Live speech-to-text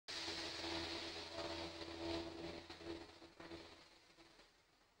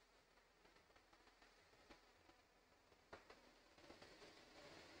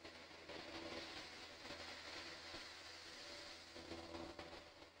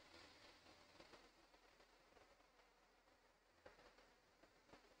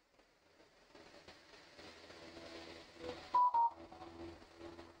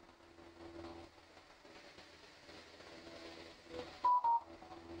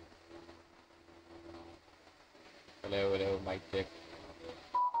Hello, mic check.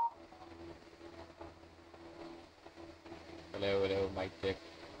 Hello, mic check.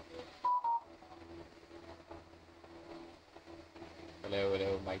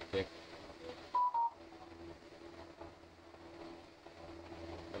 Hello, mic check.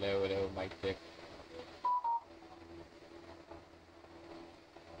 Hello, mic check.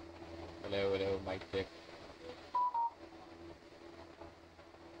 Hello, mic check.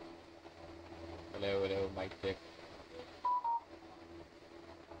 Hello, mic check.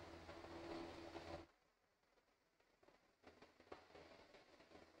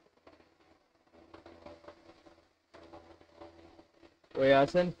 ओ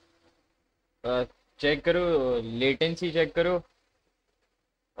यासन, check करो, latency check करो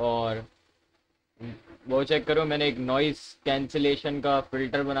और वो check करो। मैंने एक noise cancellation का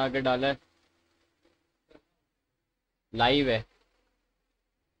फिल्टर बना के डाला है, लाइव है।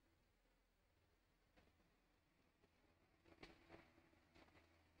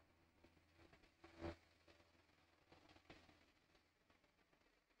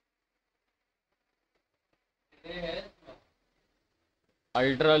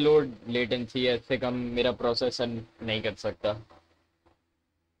 अल्ट्रा लोड लेटेंसी है, इससे कम मेरा प्रोसेसर नहीं कर सकता।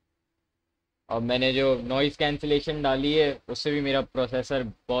 और मैंने जो नॉइस कैंसिलेशन डाली है उससे भी मेरा प्रोसेसर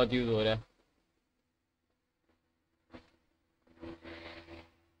बहुत यूज़ हो रहा है।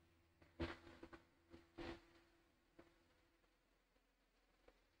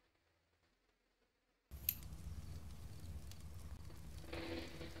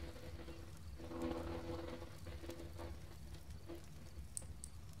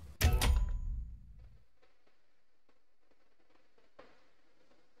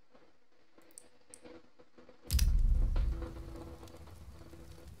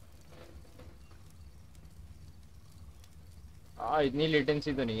 हाँ, इतनी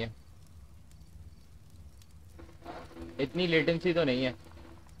लेटेंसी तो नहीं है, इतनी लेटेंसी तो नहीं है।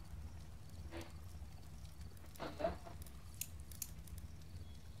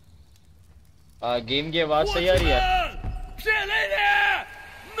 गेम की आवाज़ सही आ रही है। Shit in here!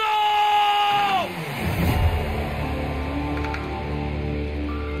 No!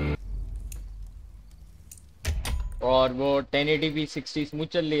 और वो 1080p 60 स्मूथ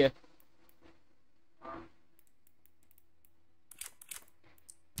चल रही है।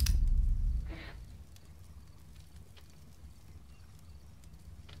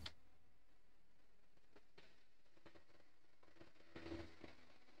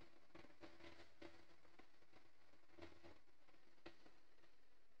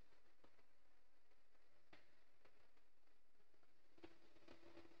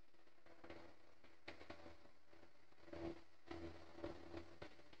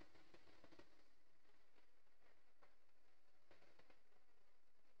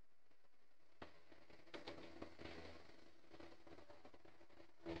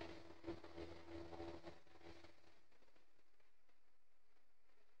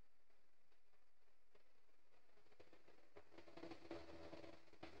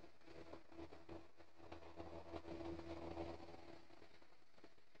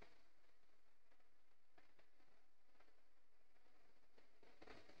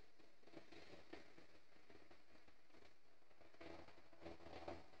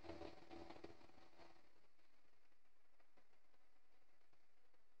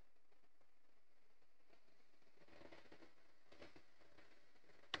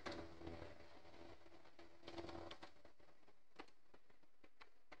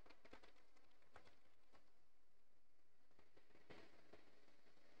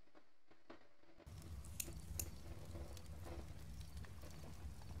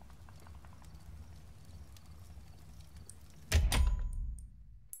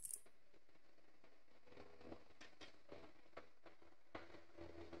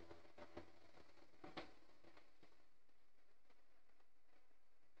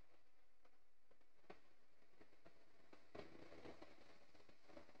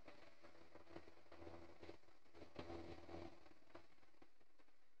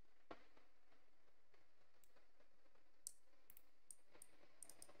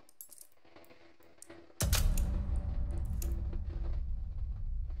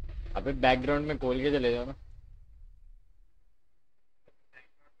 अबे बैकग्राउंड में खोल के चले जाओ ना।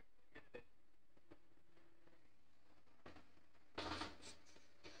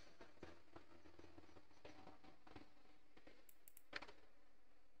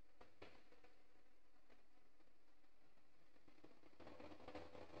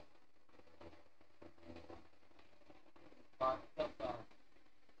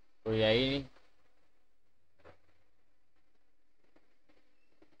 कोई है ही नहीं।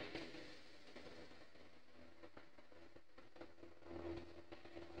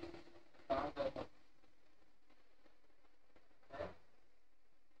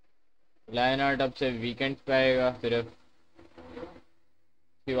 लाइन आर्ट अब से वीकेंड पे आएगा सिर्फ।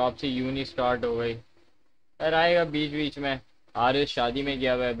 फिर वापसी यूनी स्टार्ट हो गई। फिर आएगा बीच बीच में। आरिस शादी में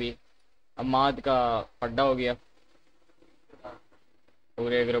गया हुआ है अभी। अम्माद का फड्डा हो गया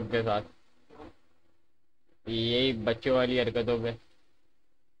पूरे ग्रुप के साथ, यही बच्चों वाली हरकतों पे।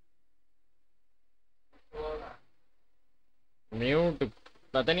 म्यूट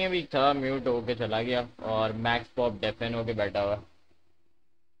पता नहीं, अभी था म्यूट होके चला गया। और मैक्स पॉप डेफन होके बैठा हुआ है।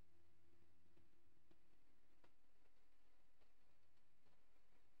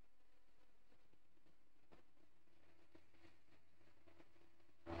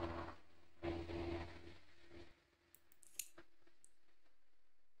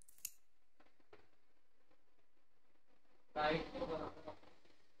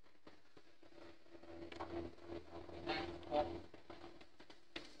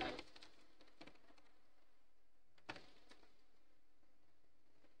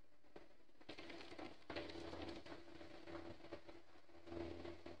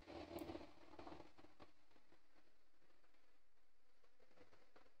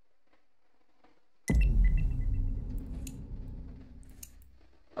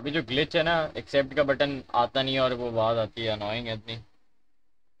 अभी जो ग्लिच है ना, एक्सेप्ट का बटन आता नहीं है और वो आवाज आती है, अनोइंग है इतनी।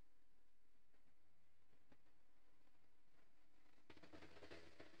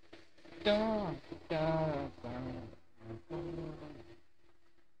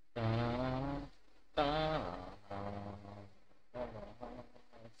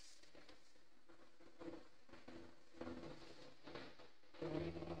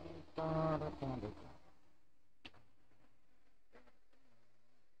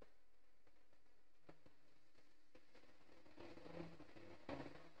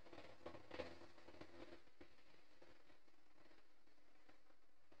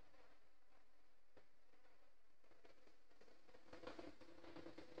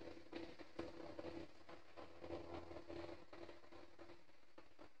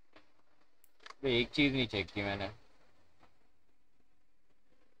 एक चीज नहीं चेक की मैंने।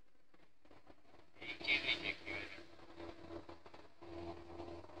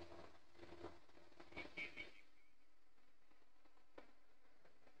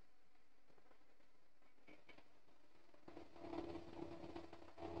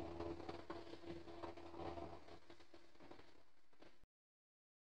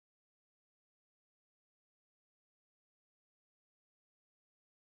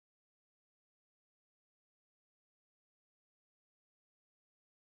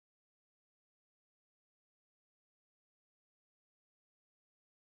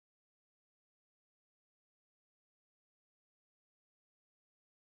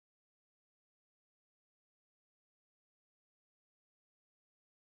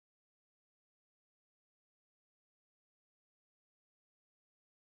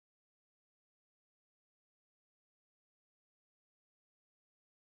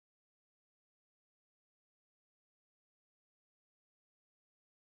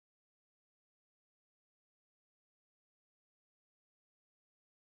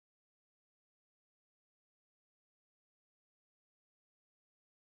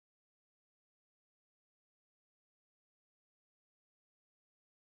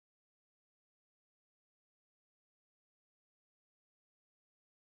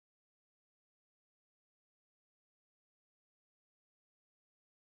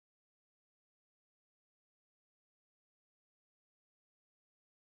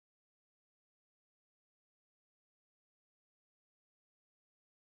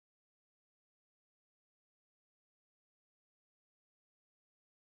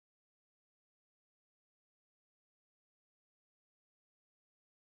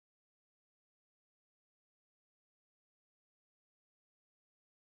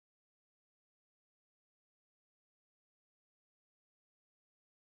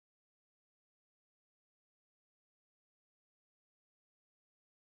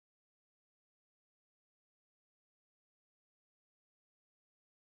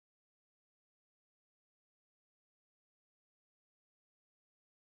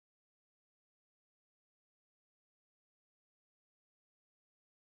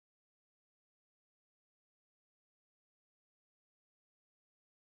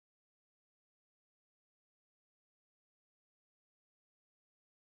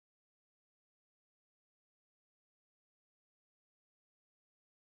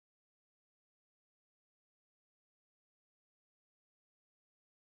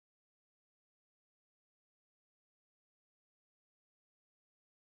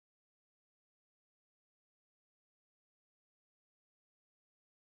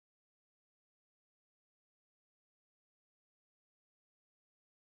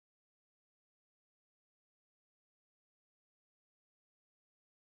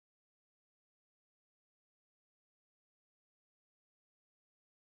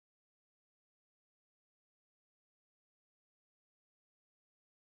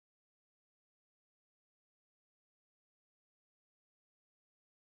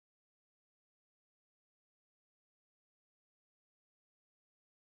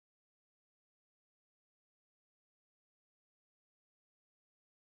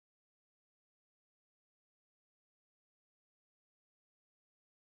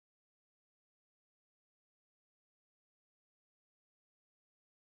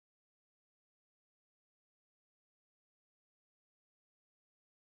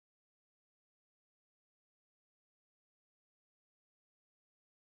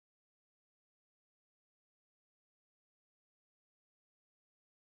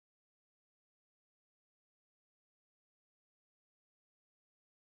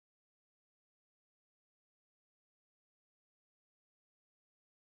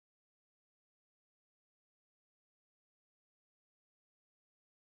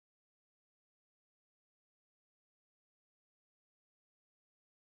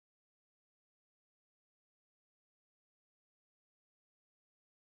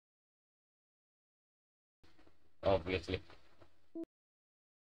 ऑब्वियसली।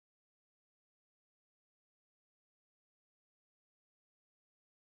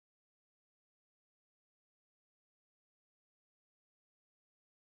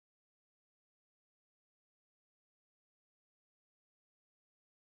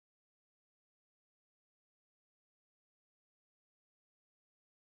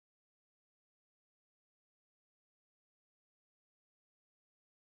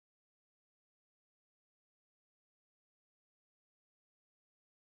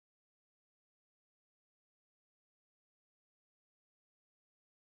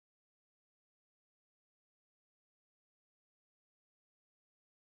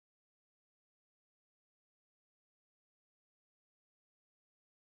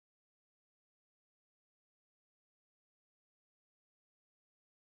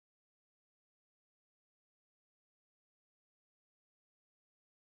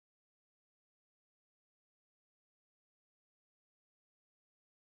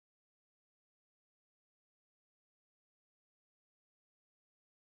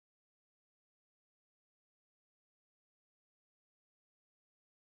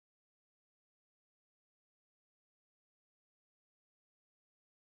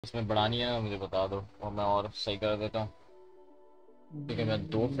 इसमें बढ़ानी है ना, मुझे बता दो और मैं और सही कर देता हूँ। ठीक है, मैं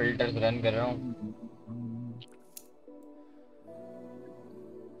 2 फिल्टर्स रन कर रहा हूँ।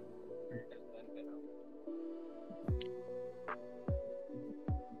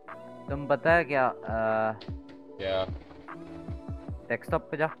 तुम पता है क्या, क्या? डेस्कटॉप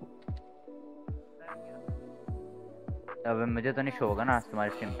पे जाओ। अब मुझे तो नहीं शो होगा ना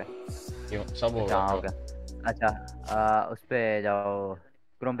तुम्हारी स्क्रीन पे। क्यों? सब अच्छा होगा हाँ हो तो। गया। अच्छा उस पे जाओ,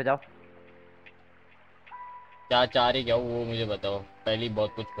 क्रोम पे जाओ। क्या चाह रही क्या वो मुझे बताओ। पहले ही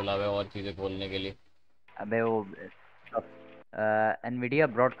बहुत कुछ खुला हुआ है और चीज़ें खोलने के लिए। अबे वो एनवीडिया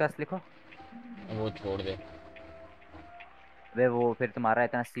ब्रॉडकास्ट लिखो। वो छोड़ दे। अबे वो फिर तुम्हारा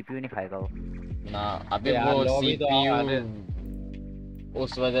इतना सीपीयू नहीं खाएगा वो। ना, अबे अबे वो यार लॉबी तो आओ सीपीयू यार।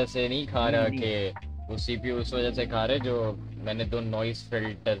 उस वजह से नहीं खा नहीं रहा नहीं, कि वो सीपीयू उस वजह से खा रहे जो मैंने 2 नॉइस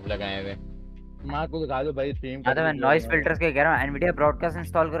फिल्टर लगाए हुए। माँ को दिखा दो भाई, स्ट्रीम हाँ तो करेगी मैं जो नॉइस फिल्टर्स के कह रहा हूँ, एनवीडिया ब्रॉडकास्ट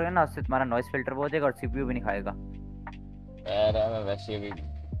इंस्टॉल करोगे ना, उससे तुम्हारा नॉइस फिल्टर वो हो जाएगा और सीपीयू भी नहीं खाएगा। यार मैं वैसे भी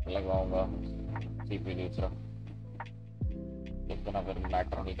लगवाऊंगा सीपीयू दूसरा, इतना फिर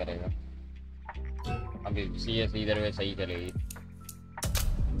मैटर नहीं करेगा। अभी सीएस इधर वे सही चलेगी।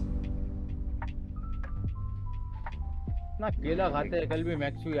 ना केला खाते हैं। कल भी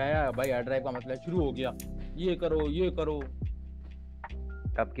मैक्सू आया भाई, हार्ड ड्राइव का मतलब शुरू हो गया, ये करो ये करो।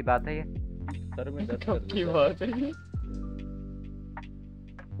 कब की बात है ये? सर में दर्द कर कब की देता है। बात है ये?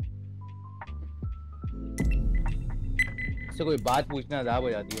 इससे कोई बात पूछना अजाब हो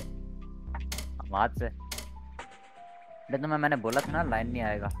जाती है। आवाज से। लेकिन मैंने बोला था ना लाइन नहीं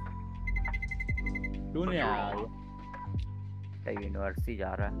आएगा। क्यों नहीं आया वो यूनिवर्सिटी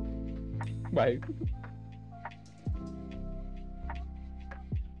जा रहा है भाई?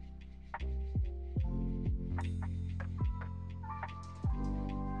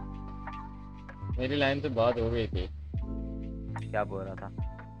 मेरी लाइन से बात हो गई थी। क्या बोल रहा था?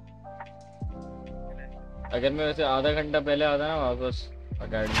 अगर मैं वैसे आधा घंटा पहले आता ना वापस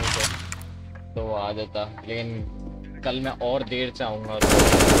अकेडमी से तो वो आ जाता, लेकिन कल मैं और देर से आऊँगा तो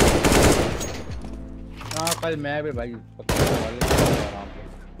हाँ कल मैं भी भाई कॉलेज आराम से।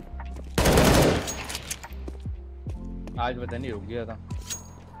 आज पता नहीं रुक गया था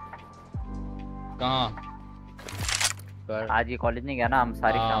कहाँ? पर आज ये कॉलेज नहीं गया ना, हम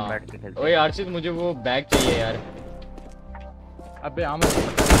सारी शाम हाँ। बैठ के खेलते ओए अर्शित, मुझे वो बैग चाहिए यार। अबे आमर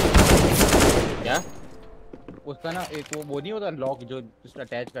क्या? उसका ना एक वो नहीं होता लॉक जो जिसका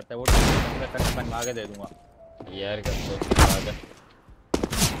अटैच करता है, वो मैं बनवा के दे दूंगा। यार कब तो बात है।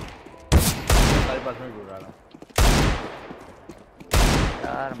 कल परसों ही जुड़ रहा था।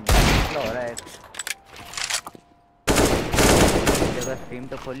 यार मसला हो रहा है। जगह स्ट्रीम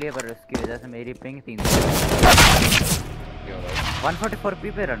तो खोली है पर उसकी वजह से मेरी पिंग 300 क्यों भाई?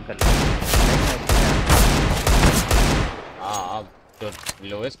 144p पे रन कर हाँ, आप तो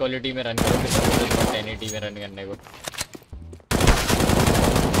लोएस्ट क्वालिटी में रन करोगे तो 1080 में रन करने को।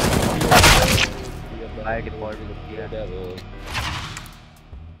 बाय डिफॉल्ट किया।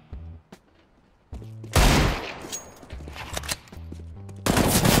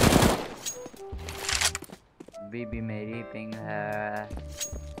 अभी भी मेरी पिंग है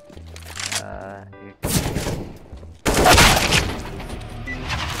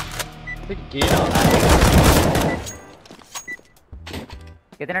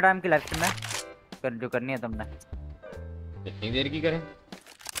कितने टाइम की लाइफ स्ट्रीम है जो करनी है तुमने? कितनी देर की करें?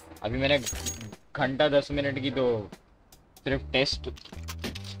 अभी मैंने घंटा 10 मिनट की तो सिर्फ टेस्ट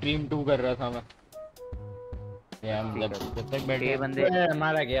स्ट्रीम 2 कर रहा था मैं। ये हम ठीक जब है। जब तक बैठे 6 बंदे,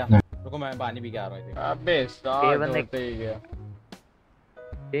 मारा गया। रुको मैं पानी पी के आ रहा हूँ। अबे 6 स्टार्ट बंदे, होते ही गया।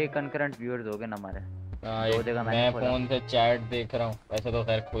 6 कंकरेंट व्यूअर्स हो गए ना हमारे। हाँ, 2 एक जगह मैंने मैं खोला। फोन से चैट देख रहा हूँ, वैसे तो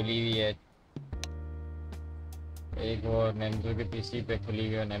खैर खुली हुई है। एक वो नेम्जो के पीसी पे खुली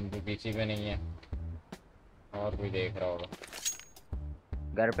हुई है, नेम्जो पीसी पे नहीं है। और कोई देख रहा होगा।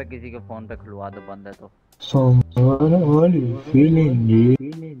 घर पे किसी के फोन पे खुलवा दो, बंद है तो। Someone only feeling it.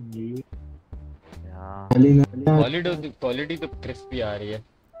 यार Selling a क्वालिटी तो क्रिस्पी आ रही है।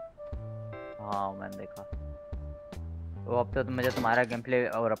 हाँ मैंने देखा। वो अब तो मुझे तुम्हारा गेम प्ले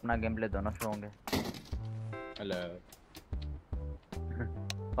और अपना गेम प्ले दोनों शो होंगे। हेलो।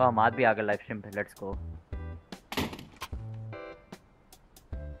 और हम आज भी आ गए लाइव स्ट्रीम पे, लेट्स गो।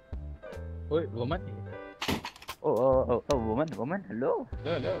 ओए woman. O O O woman woman, hello.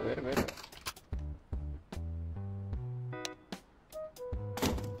 Low low where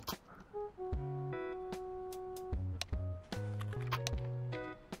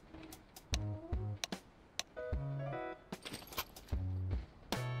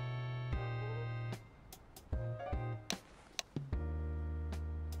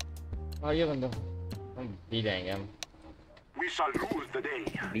ये बंदा हम भी जाएंगे हम। We shall rule the day.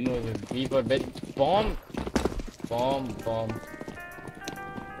 B for bat bomb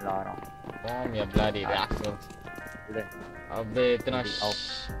ला रहा हूँ। बॉम्ब या ब्लडी रैक्सो। ले अबे इतना आओ।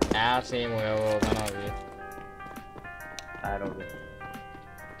 ऐसे ही हुआ वो गाना भी। फायर हो गए।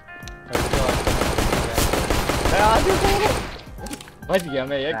 बच गया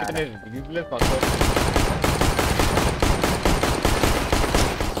मैं यार, कितने यूजलेस फकर।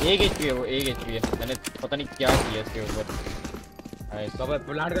 एक एचपी है वो, एक एचपी है। मैंने पता नहीं क्या किया इसके ऊपर। कब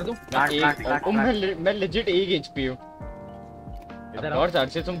प्लांट कर दूं? मैं लेजिट एक एचपी हूँ। इधर और सर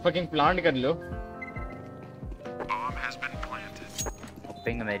से तुम फकिंग प्लांट कर लो।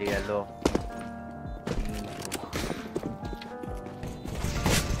 पिंग मेरी है लो।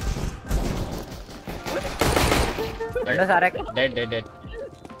 बंदा सारा डेड।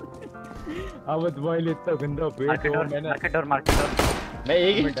 अब तुम्हारे लिए इतना गंदा पेट हो मैंने। मार्केट और मैं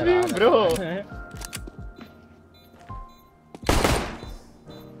एक एचपी हूँ ब्रो।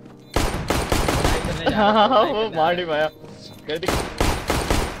 हाँ वो मार नहीं पाया। कर दी।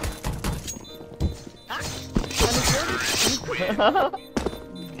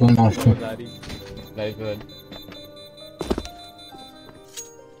 Don't ask me. Very good.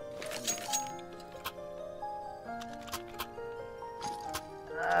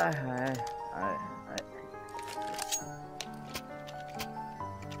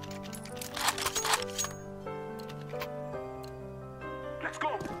 Let's go.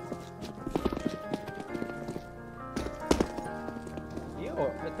 ये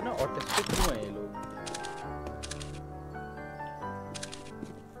इतना ऑटिस्टिक क्यों है ये लोग?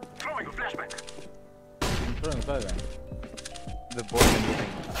 Throwing a flashback. The board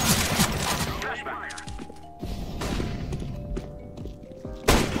Flashback.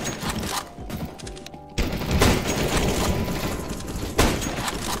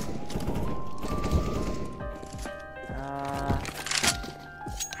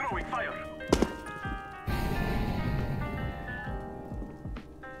 Throwing fire.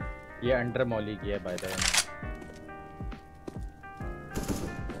 ये अंडर मॉली की है बाय द वे।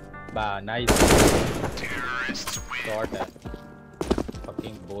 बा नाइस शॉट है।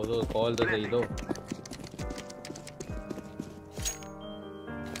 फकिंग बोलो कॉल तो सही दो।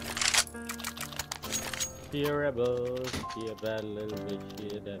 Terrible, she a bad little bitch, she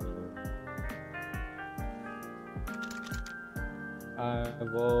a devil. I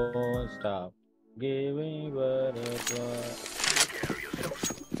won't stop giving butterflies.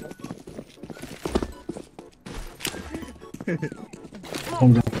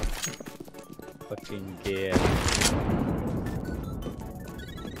 Fucking gay.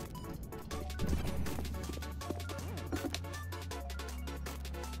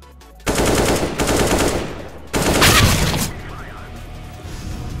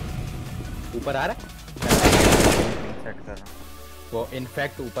 ऊपर आ रहा है? सेट कर रहा हूँ। वो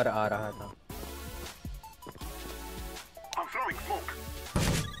इनफैक्ट ऊपर आ रहा था। I'm throwing smoke.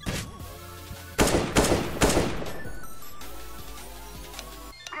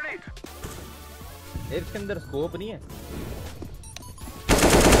 Grenade. इसके अंदर स्कोप नहीं है।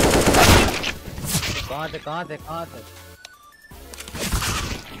 कहाँ थे?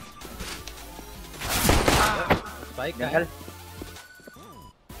 स्पाइक जंगल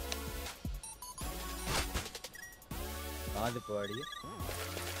कहाँ से पड़ी है?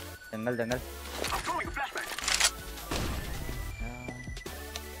 जंगल I'm throwing a flashback.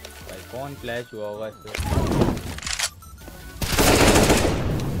 भाई कौन फ्लैश हुआ होगा इससे?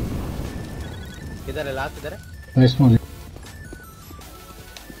 किधर है लास्ट? किधर है? Nice one.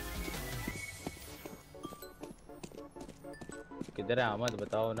 किधर है अहमद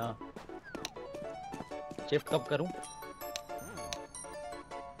बताओ ना। शिफ्ट कब करूं?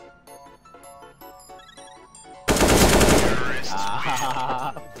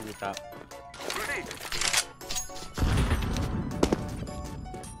 पूछा।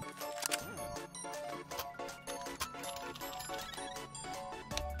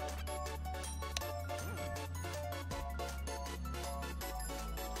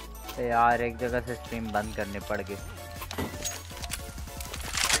 यार एक जगह से स्ट्रीम बंद करनी पड़ गई।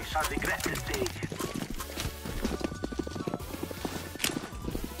 They shall regret this day.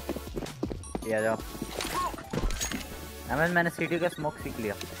 ये आ जाओ। अमन मैंने सिटी का स्मोक सीख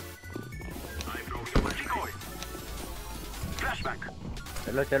लिया। I'm throwing you a decoy. Flashback.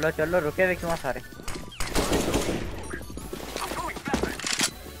 चलो चलो चलो, रुके हुए क्यों सारे? I'm throwing flashback.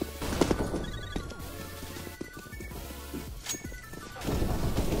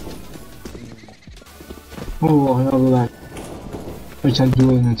 Oh, I love that. I can't do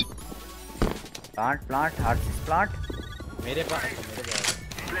it. Plant plant हार्सिस plant. मेरे पास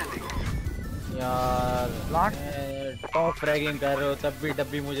Blending. यार प्लांट टॉप फ्रैगिंग कर रहे हो तब भी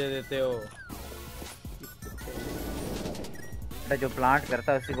डब्बी मुझे देते हो। जो प्लांट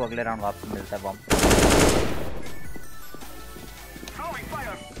करता है उसी को अगले राउंड वापस मिलता है बम। Throwing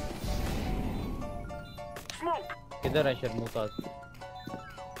fire. Smoke. किधर है शर्मुखास?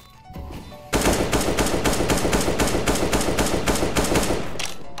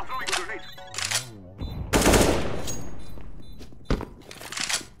 I'm throwing a grenade.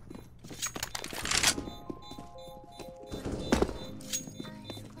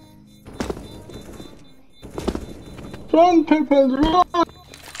 Run, people, run!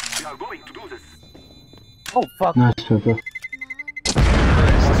 We are going to do this. Oh fuck. Nice, people.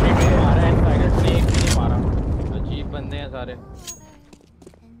 मारा है स्पाइडर ने, एक भी नहीं मारा। अजीब बंदे हैं सारे।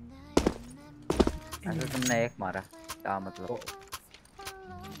 ऐसे तुमने एक मारा, क्या मतलब?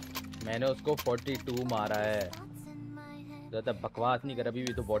 मैंने उसको 42 मारा है। ज्यादा बकवास नहीं कर, अभी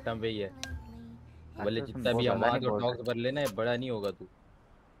भी तो बॉटम पे ही है। बोले तुम जितना बहुत भी ज्यादा अमाद नहीं और बोल टॉक्स भर लेना है, बड़ा नहीं होगा तू।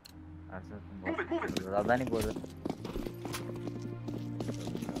 ऐसे तुम बहुत ज्यादा नहीं बोल रहे।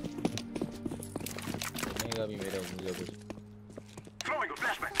 सुनेगा भी मेरे मुझे कुछ। Throwing a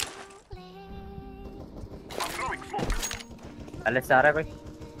flashback. I'm throwing smoke. पहले से आ रहा है भाई।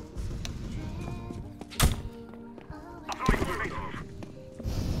 I'm throwing a grenade.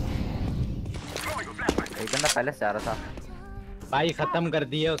 Throwing a flashback. एक बंदा पहले से आ रहा था। भाई खत्म कर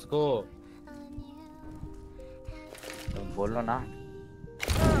दिए उसको। तुम बोलो ना।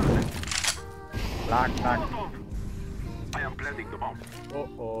 Plant plant. I am planting the bomb.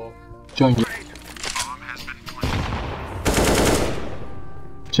 Oh Join you.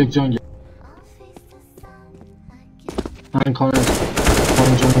 Check join you. I'm corners.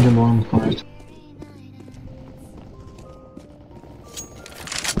 One join you, one corners.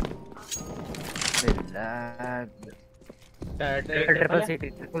 Triple city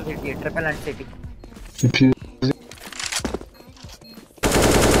triple and city. Defuse.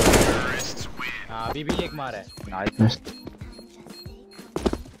 हाँ अभी भी एक मारा है। नाइस। Nice.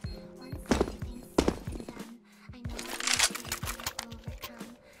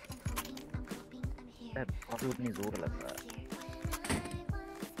 बहुत नहीं जोर लग रहा है।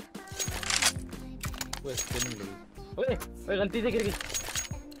 वो स्पिन लगी। ओए गलती से गिर गई।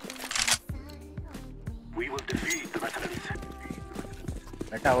 We will defeat the veterans.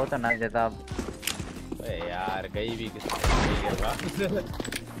 बेटा वो तो ना देता। ओए यार गई भी किस गया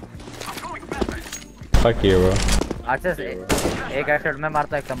I'm throwing flashback. Fuck you, bro. अच्छा से एक हेडशॉट में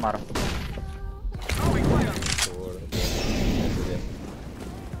मारता एक कम मारो। Throwing fire. छोड़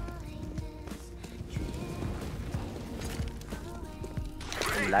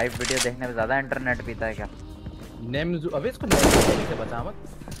लाइव वीडियो देखने में ज्यादा इंटरनेट पीता है क्या? नेम्स अबे इसको नेम्स से बचा मत।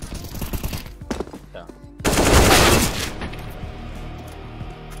 अच्छा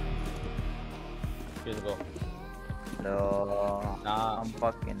किसको? लो ना I'm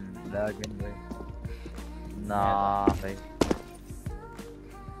fucking legendary। ना भाई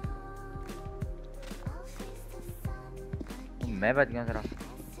मैं बच गया जरा।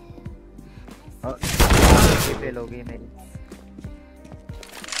 फेल हो गई मेरी।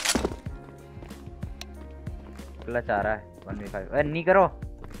 क्लच आ रहा है 1v5। अरे नहीं करो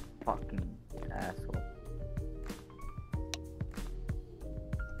fucking asshole।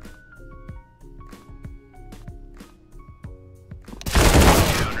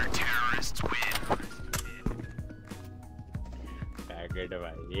 पैकेट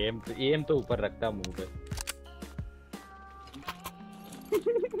भाई एम तो ऊपर रखता मुंह पे।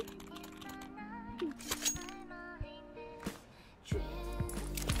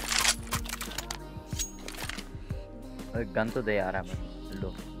 गन तो दे यार हमें। लो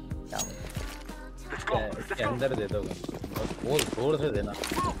क्या बोल। इसके अंदर दे दो और बहुत जोर से देना।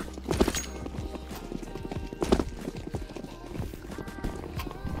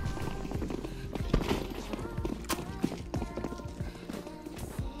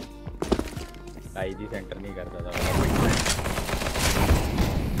 आईजी सेंटर नहीं करता था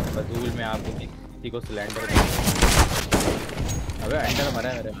बदूल में आपको किसी को सिलेंडर। अबे अंडर मरा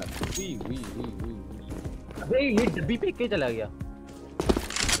है मेरे पास। अबे ये डब्बी फेंक के चला गया।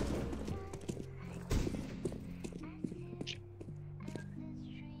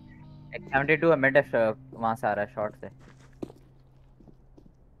 एक 72 मिड वहां से आ रहा है शॉट से।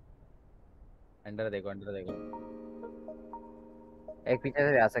 अंडर देखो अंडर देखो। एक पीछे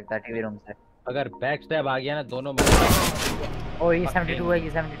से भी आ सकता है टीवी रूम से। अगर बैक स्टैब आ गया ना दोनों में ओ ये 72 है, ये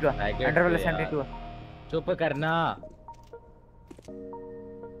 72 है, पैकेट अंडर वाला पे यार 72 है। चुप करना।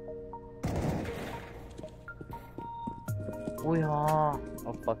 ओए हाँ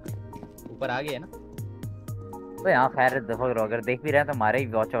ओ फक। ऊपर आ गया ना। ओए हाँ खैर देखो अगर देख भी रहे हैं तो हमारे ही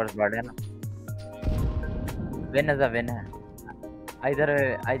वॉच आवर्स बढ़ है ना। विन इज अ विन है।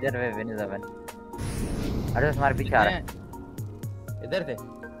 Either way win is a win. अरे तुम्हारे पीछे आ रहा है इधर से।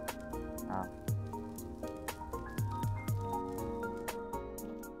 हाँ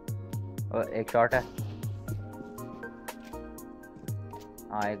ओ एक शॉट है।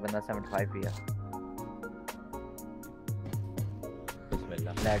 हाँ एक बंदा 75 भी है।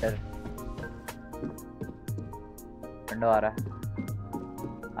 बिस्मिल्लाह। लैडर विंडो आ रहा है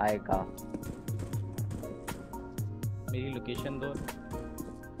आएगा। मेरी लोकेशन दो।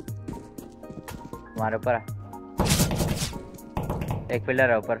 तुम्हारे ऊपर है एक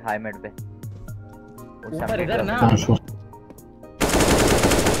पिलर है ऊपर हाई मिड पे। ऊपर इधर ना।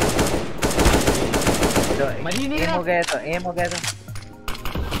 मरी नहीं एम हो गया तो एम हो गया तो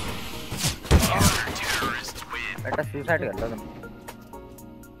बेटा सुसाइड कर लो तुम।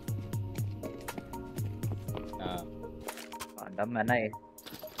 डम है ना ये,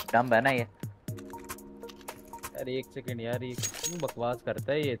 डम है ना ये। यार एक सेकंड यार ये क्यों बकवास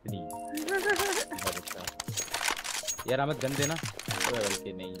करता है ये इतनी। यार हमें गन देना।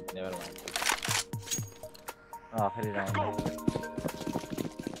 बल्कि नहीं नेवर माइंड। आखिरी राउंड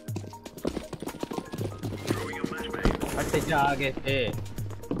हट जा आगे से।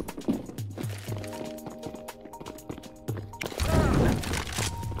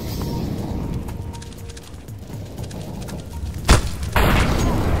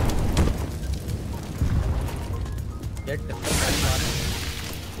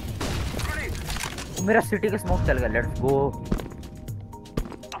 मेरा सिटी का स्मोक चल गया। लेट्स गो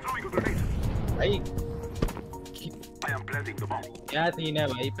भाई। I am planting the bomb. क्या सीन है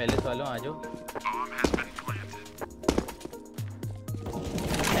भाई पहले वालों आ जाओ।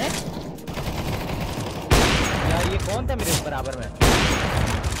 यार ये कौन था मेरे बराबर में।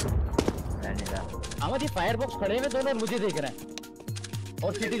 अहमद ये फायर बॉक्स खड़े हैं दोनों मुझे देख रहे हैं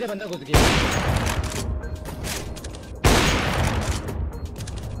और सिटी से बंदा घुस गया।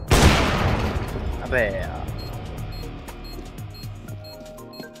 अबे यार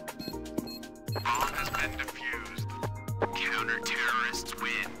Bomb has been defused. Counter-terrorists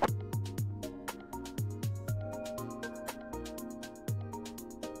win.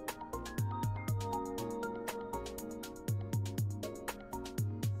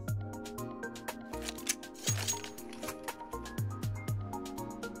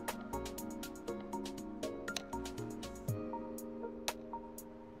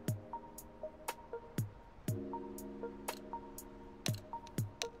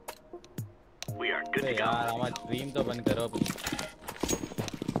 We are good to go. यार हमारा स्ट्रीम तो बंद करो अपनी।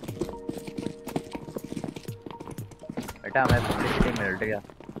 बेटा हमें पब्लिसिटी मिल रही है।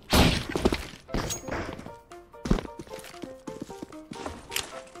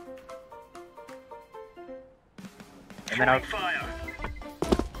 मेरा Fire.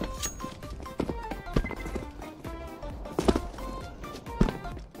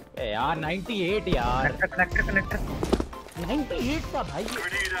 यार 98 यार। कनेक्टर 98 का भाई।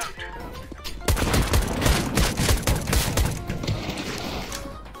 Grenade out.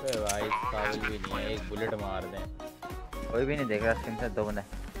 भाई काबिल भी नहीं है एक बुलेट मार दें। कोई भी नहीं देख रहा स्क्रीन से दो बंदे।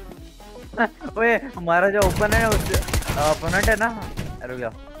 ओए हमारा जो ओपन है उस ओपोनेंट है ना। रुक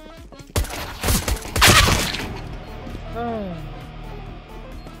जाओ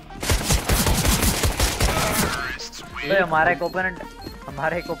ओए हमारा एक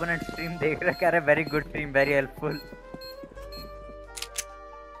ओपोनेंट स्ट्रीम देख रहा है कह रहा है very good stream very helpful.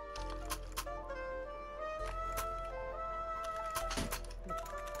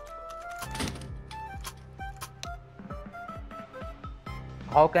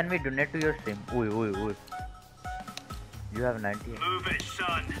 How can we donate to your stream? Oi. You have 90. Move it,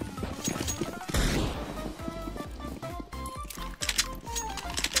 son.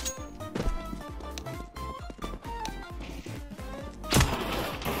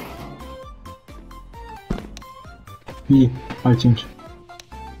 B 快进去。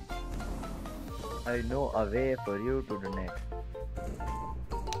 I know a way for you to donate.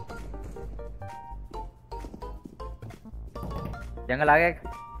 जंगल आ गया।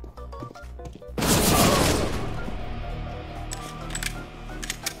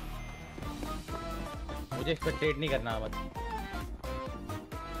 मुझे एक्सपेक्टेड नहीं करना मत।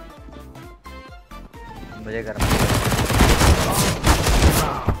 मुझे करना।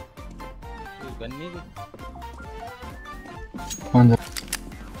 गन नहीं दी। Under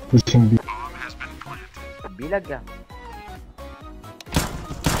pushing B. बी लग गया।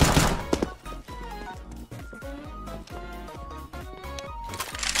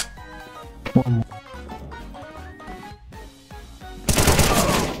 One more.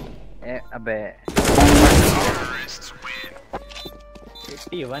 अबे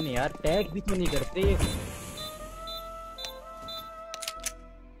 81 यार, टैग भी तो नहीं करते ये।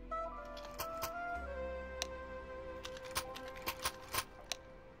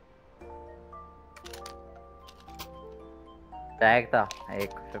 टैग था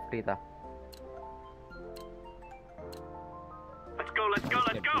एक 50 था। Let's go, let's go,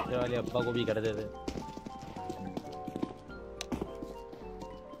 let's go. पीछे वाले अब्बा को भी कर देते।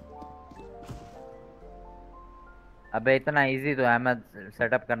 अबे इतना इजी तो अहमद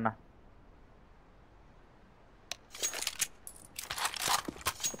सेटअप करना।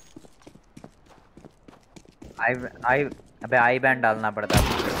 आई अबे आई बैंड डालना पड़ता है।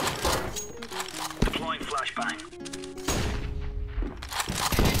 Deploying flashbang.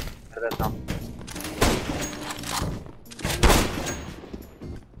 कर देता हूँ।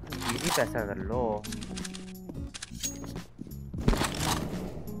 इजी पैसा कर लो।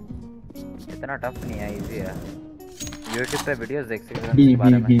 इतना टफ नहीं है, इजी है। YouTube पे वीडियोस देख सकते हैं B इसके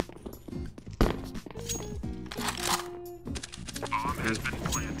बारे B में। B.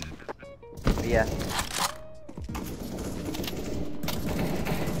 Yeah.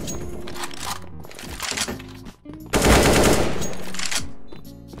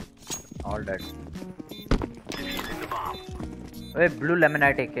 All dead. ओए ब्लू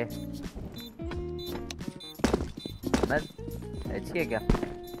लेमनाइट एक है। मैं अच्छी है क्या?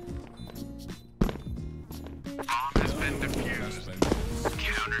 Bomb has been defused.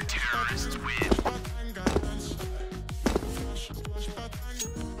 Counter-terrorists win.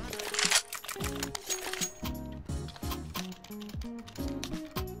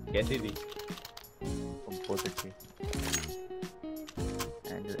 कैसी थी? बहुत अच्छी।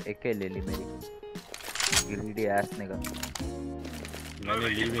 एंड एक ले ली मेरी। ग्रीडी एस निकल। मैंने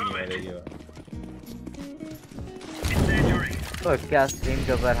ली भी नहीं है ये। Incendiary. तो क्या स्ट्रीम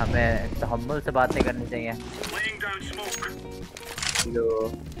के ऊपर हमें तहम्मुल से बातें करनी चाहिए? Laying down smoke. तो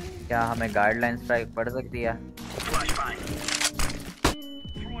क्या हमें गाइडलाइन स्ट्राइक पड़ सकती है? Flashbang.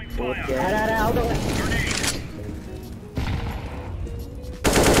 Throwing fire. अरे आओ तो।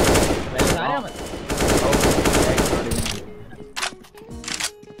 पहले आ रहा मत।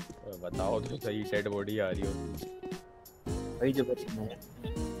 बताओ तो सही, डेड बॉडी आ रही हो। भाई जो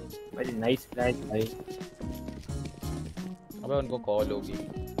वेरी नाइस फ्लैग भाई। अबे उनको कॉल होगी।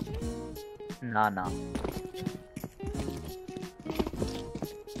 ना ना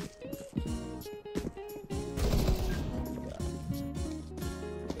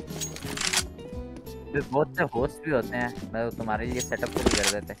बहुत से होस्ट भी होते हैं, मैं तुम्हारे लिए सेटअप भी कर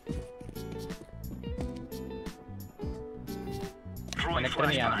देते। Throwing कनेक्टर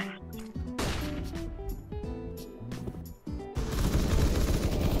नहीं आना। flashbang.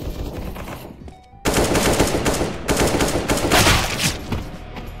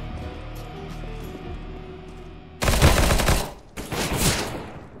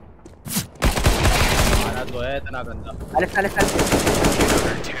 आना तो है इतना गंदा। अरे साले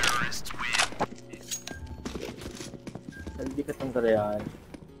Counter-terrorists win. जल्दी खत्म करो यार।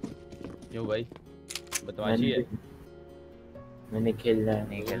 क्यों भाई? बदमाशी है। मैंने खेलना है।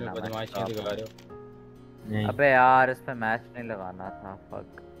 नहीं खेलना बदमाशी मैच। दिखा रहे हो। नहीं अबे यार इस पे मैच नहीं लगाना था। फक।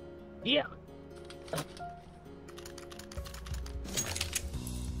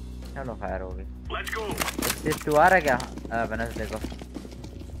 चलो खैर होगी। Let's go. सिर्फ तू आ रहा है क्या? बनस देखो।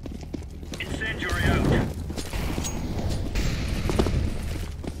 Incendiary out.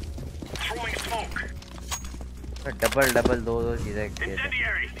 Throwing smoke. Double double दो चीजें किए थे।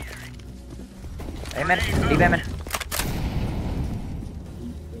 Incendiary. एमएन डी एमएन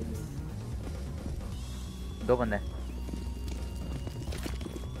दो बंदे।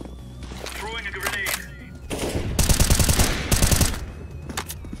 Throwing a grenade.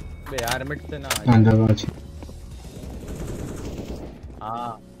 बे यार मिड से ना आ जा। अंदर बात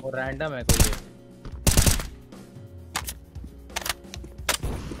हाँ वो रैंडम है कोई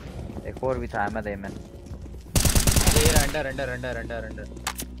एक और भी था अहमद एमन। ये under under under under under.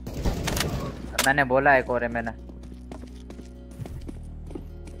 मैंने बोला एक और है मैंने।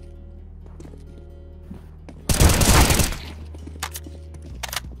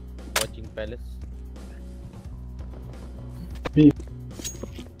 Watching palace. भी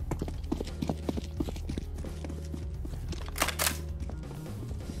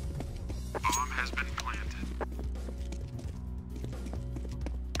Bomb has been planted.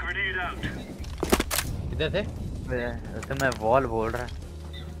 Grenade out. किधर थे? तो मैं वॉल बोल रहा।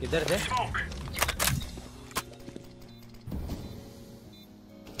 किधर थे? Smoke.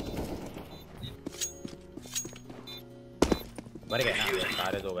 मर गए ना बे,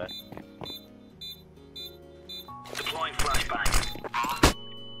 सारे तो गए। Deploying flashbang.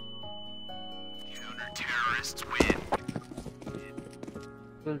 Counter-terrorists win.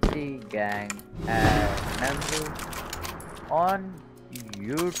 Tulsi gang member on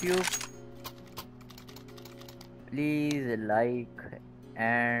YouTube. Please like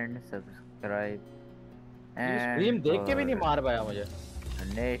and subscribe. Stream And देख के भी नहीं for मार पाया मुझे।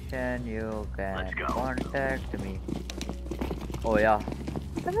 donation you can Let's go. contact me. Oh yeah.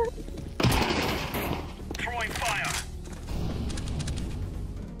 Throwing fire.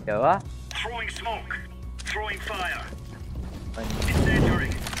 क्या हुआ? Throwing smoke. Throwing fire.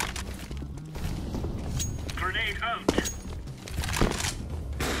 Incendiary. Grenade out.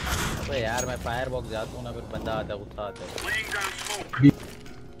 अबे यार मैं फायर बॉक्स जाता हूँ ना फिर बंदा आता है गुस्सा आता है। Laying down smoke. ये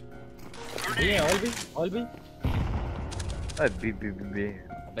Grenade. ऑल भी बी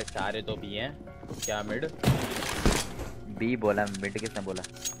अबे सारे तो भी हैं क्या मिड? बी बोला मिड किसने बोला?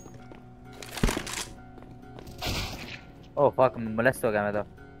 ओह फक मोलेस्ट हो गया मैं तो।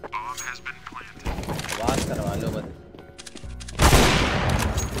 Bomb has been planted. आवाज करवा लो बस।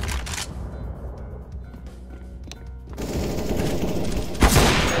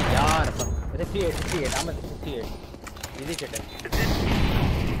 अबे यार 58 अहमद 58 इजी चट है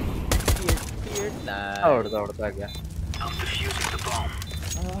 58 ना दौड़ता गया। I'm defusing the bomb.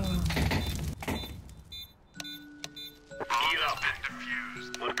 Gear up.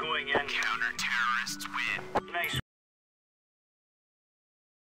 Defused. We're going in. Counter-terrorists win. Nice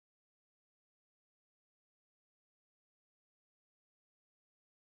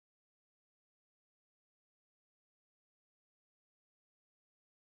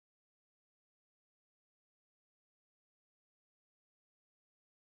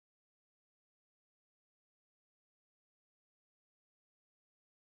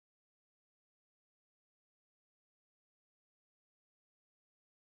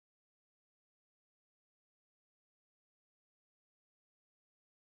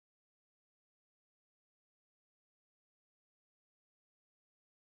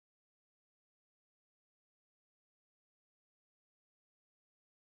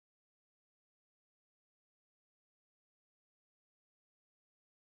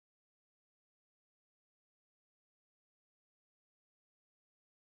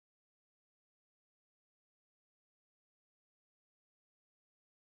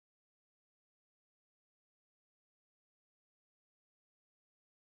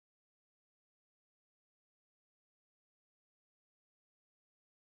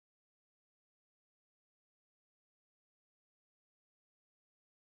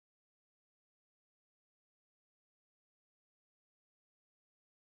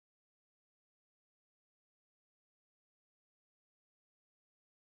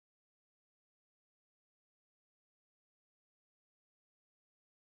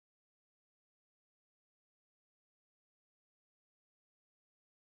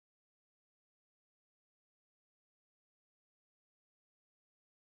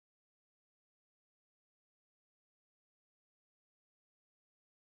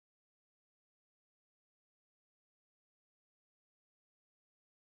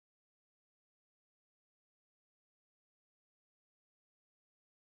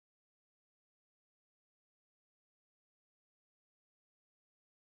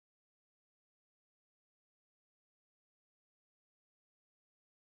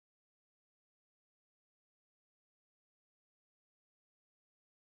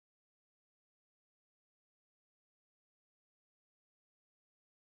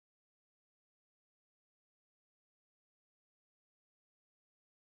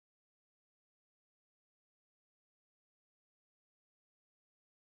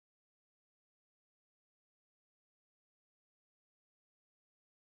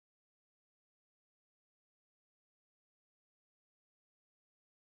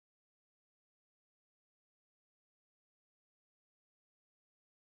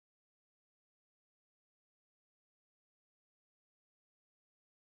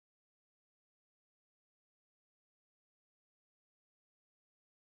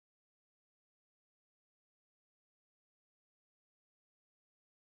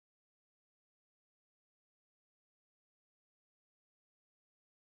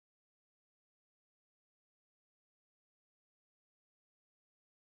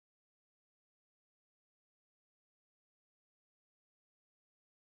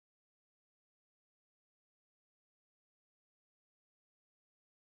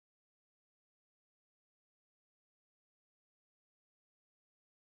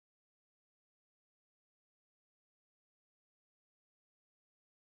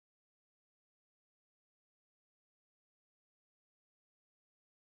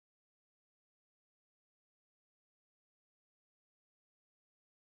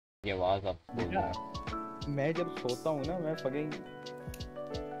ये आवाज आप बोल रहे हैं। मैं जब सोता हूँ ना मैं फकिंग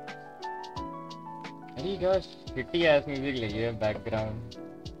अरे क्या शिटी एस म्यूजिक लगी है बैकग्राउंड।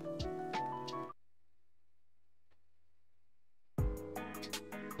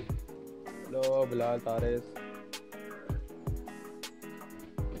 लो बिलाल तारिस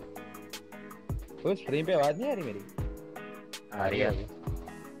तो स्ट्रीम पे आवाज नहीं आ रही मेरी? आ रही है।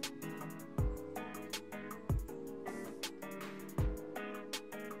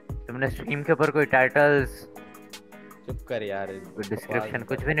 तुमने स्ट्रीम के ऊपर कोई टाइटल्स, चुप कर यार, कोई डिस्क्रिप्शन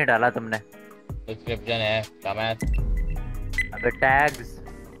कुछ भी नहीं डाला तुमने? डिस्क्रिप्शन है कमेंट। अबे टैग्स,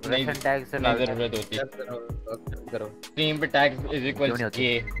 नहीं प्रोडक्शन टैग्स से नहीं डाल। जरूरत होती। करो स्ट्रीम पे टैग इज इक्वल क्यों नहीं होती?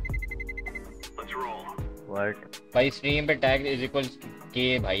 के Let's roll. वर्ड भाई, स्ट्रीम पे टैग इज इक्वल के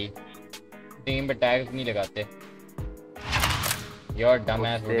भाई, स्ट्रीम पे टैग नहीं लगाते। योर डम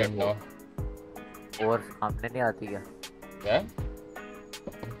एस वुडंट नो। और सामने नहीं आती क्या? क्या?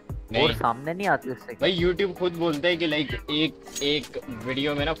 और नहीं सामने नहीं आती उससे क्या? भाई, YouTube खुद बोलता है कि लाइक एक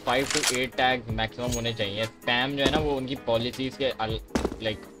वीडियो में ना 5 to 8 टैग मैक्सिमम होने चाहिए। स्पैम जो है ना वो उनकी पॉलिसीज के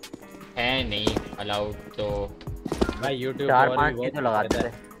लाइक है नहीं अलाउड। तो मैं YouTube 4-5 की तो लगाते थे।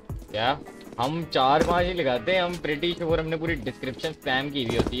 क्या हम 4-5 ही लगाते हैं? हम प्रीटी श्योर हमने पूरी डिस्क्रिप्शन स्पैम की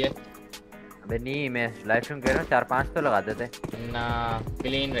हुई होती है अबे नहीं, मैं लाइव स्ट्रीम कह रहा हूँ 4-5 तो लगाते थे ना।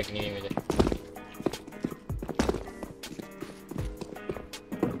 क्लीन रखनी थी मुझे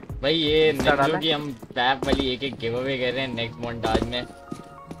भाई। ये Insta डाला जो है? कि हम पैप वाली एक गिव अवे कर रहे हैं नेक्स्ट मोन्टाज में।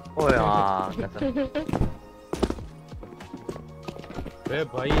 ओए हाँ कसम। अरे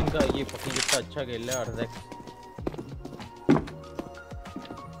भाई इनका ये फकिंग कितना अच्छा खेल रहा है अर्जेक।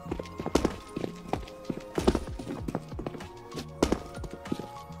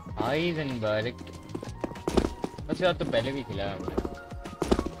 हाइजेनबर्ग उसके बाद तो पहले भी खिला है हमने।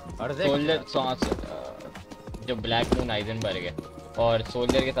 अर्जेक सोल्जर सॉस जो ब्लैक मून हाइजेनबर्ग है, और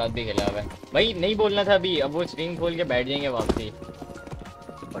सोल्जर के साथ भी खिला हुआ है भाई। नहीं बोलना था अभी, अब वो स्ट्रीम खोल के बैठ जाएंगे वापसी।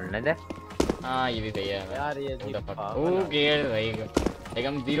 बोलने दे। हाँ ये भी सही है यार ये जी ओ केयर भाई। लाइक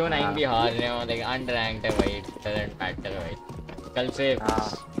हम 0-9 भी हार रहे हो, लाइक अनरैंक्ड है भाई, डजंट मैटर भाई।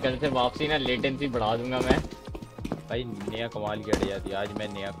 कल से वापसी ना लेटेंसी बढ़ा दूंगा मैं। भाई नया कमाल की अड़िया थी, आज मैं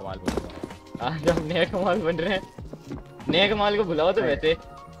नया कमाल बनूंगा। आज हम नया कमाल बन रहे हैं। नया कमाल को बुलाओ तो वैसे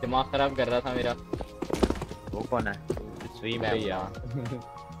दिमाग खराब कर रहा था मेरा। वो कौन है? स्ट्रीम पे यार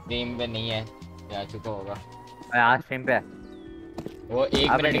स्ट्रीम पे नहीं है, जा चुका होगा आज स्ट्रीम पे है। वो 1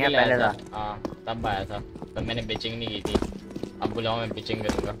 अब मिनट नहीं के है, लिए आया पहले था। हाँ तब आया था, तब मैंने बिचिंग नहीं की थी। अब बुलाओ मैं बिचिंग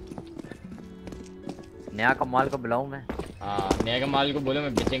करूंगा। नया कमाल को बुलाऊं मैं? हाँ नया कमाल को बोलो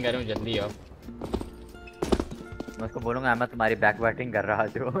मैं बिचिंग करूँ, जल्दी आओ। मैं उसको बोलूंगा मैं तुम्हारी बैक बैटिंग कर रहा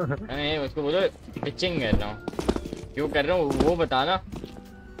जो। नहीं उसको बोलो बिचिंग कर रहा हूँ। क्यों कर रहा हूँ वो बताना।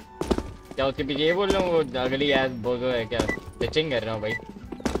 क्या उसके पीछे ये बोल रहा हूँ वो अगली एज बोलो है क्या? बिचिंग कर रहा हूँ भाई।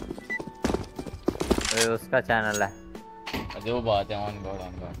 उसका चैनल है। जो बात है ऑन गॉड।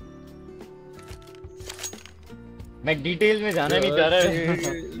 मैं डिटेल में जाना नहीं चाह रहा।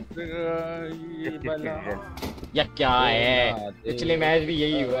 या क्या है, पिछले मैच भी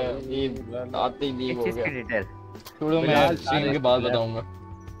यही हुआ, ये आते ही लीव हो किसकी गया। डिटेल? छोड़ो मैं स्ट्रीम के बाद बताऊंगा।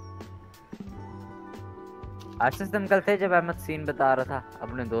 आशीष तुम कल थे जब अहमद सीन बता रहा था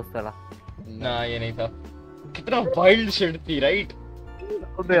अपने दोस्त वाला? ना ये नहीं था। कितना वाइल्ड शिट थी राइट।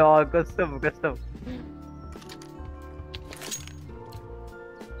 अबे यार कसम कसम।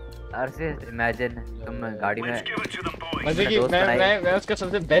 आशीष इमेजिन तुम गाड़ी में। Let's give it to them, boys. मजे की दोस्त बनाई। मैं उसका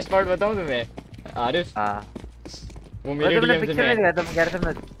सबसे बेस्ट पार्ट बताऊं तुम्हें आरिफ। हाँ वो मेरे तुमने डीएम से पिक्चर नहीं दिखाया, तुम कह रहे थे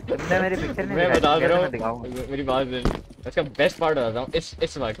तुमने मेरी पिक्चर नहीं मैं दिखाई, बता तुम कह रहा रहे थे मैं दिखाऊंगा। हूँ मेरी बात सुन। उसका बेस्ट पार्ट बताता हूँ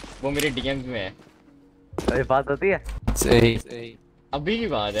इस वक्त वो मेरे डीएम्स में है। अरे बात होती है? सही अभी की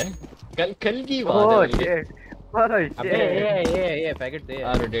बात है, कल की बात ओह है बल्कि। शिट, ओह अबे शिट। ये पैकेट दे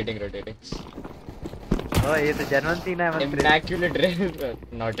रोटेटिंग ओह ये तो जेन्युइन सीन है। मतलब इमैक्युलेट ड्रेस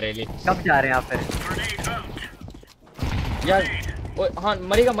नॉट रियली। कब जा रहे हैं आप फिर? Grenade out. यार ओ हाँ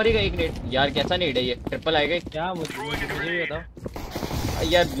मरेगा एक नेट। यार कैसा नेट है ये, ट्रिपल आएगा क्या मुझे भी बताओ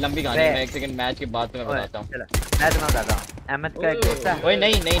यार। लंबी कहानी है, वे- मैं 1 सेकंड मैच के बाद तुम्हें ओए, बताता हूँ। चलो मैं तुम्हें बताता हूँ। अहमद का एक दोस्त है। ओए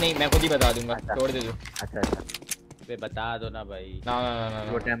नहीं मैं खुद ही बता दूंगा, अच्छा। छोड़ दे दो। अच्छा अच्छा। बे बता दो ना भाई। ना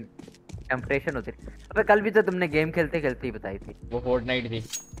वो टेम्परेचर होती है। अबे कल भी तो तुमने गेम खेलते खेलते ही बताई थी। वो फोर्टनाइट थी।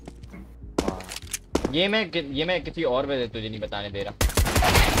 ये मैं किसी और वजह तुझे नहीं बताने दे रहा।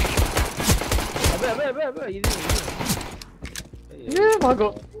 अबे ये भागो,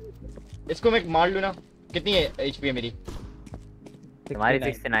 इसको मैं मार लूं ना। कितनी है एचपी है मेरी? तुम्हारी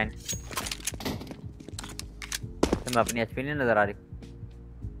 69। तुम अपनी एचपी नहीं नजर आ रही?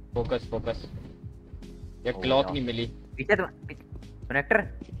 फोकस या ओ क्लॉक यार। नहीं मिली। पीछे तुम कनेक्टर।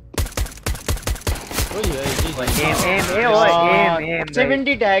 एम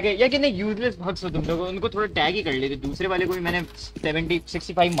 70 टैग है या कितने यूजलेस भक्स हो तुम लोग, उनको थोड़ा टैग ही कर लेते। दूसरे वाले को भी मैंने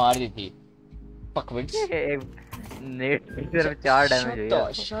 65 मार दी थी। पकविट्स नेट सिर्फ 4 डैमेज हुई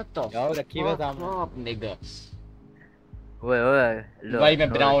है। शट अप जाओ रखिए बस सामने। निगा ओए भाई मैं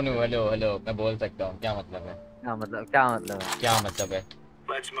ब्राउन हूँ। हेलो हेलो मैं बोल सकता हूँ। क्या मतलब है? क्या मतलब है? क्या मतलब है?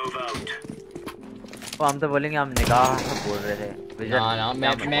 Let's move out. वो हम तो बोलेंगे हम निगाह से बोल रहे थे विजन। ना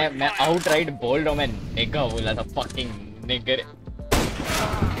मैं आउटराइट बोल रहा हूँ। मैं निगा बोला था। फकिंग निगर।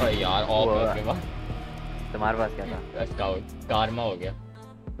 ओए यार ऑफ है उसके बाद। तुम्हारे पास क्या था? स्काउट कारमा हो गया।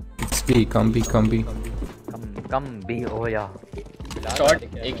 कम भी हो या शॉट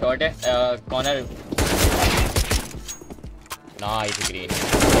एक शॉट है कॉर्नर। Nice green.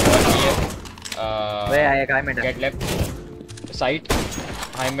 वे एक आई में gate left side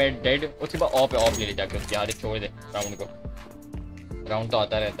I made dead. उसके बाद ऑफ ले ले जाके उसकी आदत छोड़ दे। राउंड को राउंड तो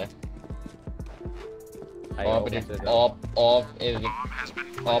आता रहता है।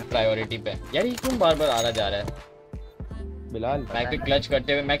 ऑफ प्रायोरिटी पे। यार ये क्यों बार बार आ रहा जा रहा है? बिलाल मैक पे क्लच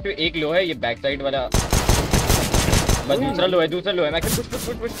करते हुए। मैक पे एक लो है ये बैक साइड वाला। बस दूसरा लो है मैक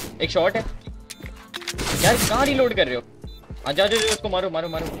पे पुश। एक शॉट है यार। कहाँ रिलोड कर रहे हो? जा उसको मारो।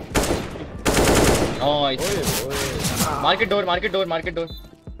 Market door.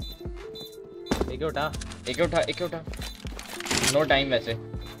 एक उठा। नो टाइम वैसे।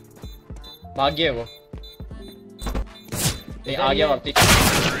 भाग गया वो। नहीं आ गया वापसी।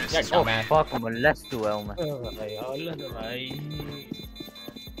 फक मोलेस्ट हुआ हूं मैं भाई।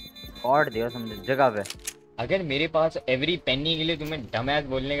 और दिया समझ जगह पे। अगर मेरे पास एवरी पेनी के लिए तुम्हें डमैस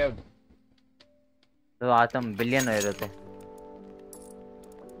बोलने का तो आज हम बिलियन हो रहे थे।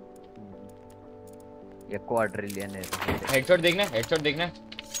 ये क्वाड्रिलियन है। हेडशॉट देखना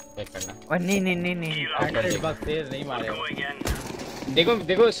चेक करना। और नहीं 100 बस तेज नहीं मारे।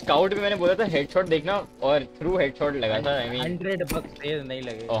 देखो स्काउट में मैंने बोला था हेडशॉट देखना और थ्रू हेडशॉट लगा था। आई मीन 100 बक्स तेज नहीं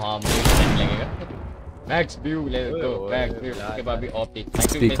लगे। ओ हां मुझे नहीं लगेगा। मैक्स व्यू ले तो मैक्स व्यू के बाद भी ऑफ थी।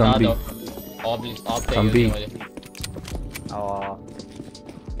 मैक्स व्यू के साथ ऑफ चाहिए मुझे।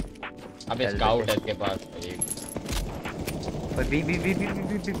 अबे स्काउट है इसके पास। बी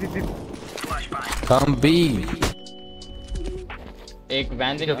कम बी एक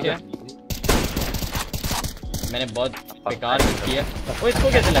वैन दे दिया मैंने। बहुत बेकार किया। वो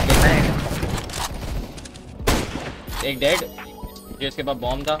इसको कैसे लग गया? एक डेड जिसके पास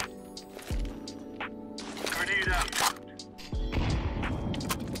बॉम्ब था।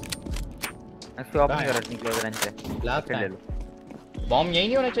 शॉप में जरूरत नहीं क्लोज रेंज पे। लास्ट ले लो। बॉम्ब यही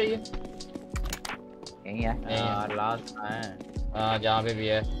नहीं होना चाहिए। यही है यार लास्ट है। हाँ जहाँ पे भी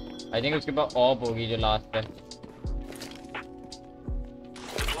है। आई थिंक उसके पास ऑफ होगी जो लास्ट है।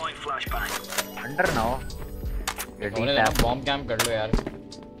 Deploying flashbang. अंडर ना हो। होने देना। बॉम्ब कैंप कर लो यार।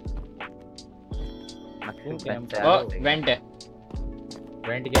 ओ वेंट है।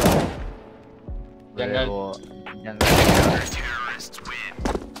 वेंट क्या? जंगल। Terrorists win.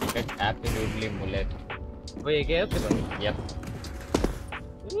 Absolutely mullet. वो एक है उसके पास। यप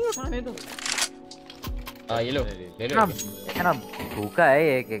उठाने दो। ये लो ले लो। इतना भूखा है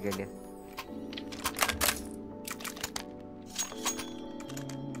ये के लिए।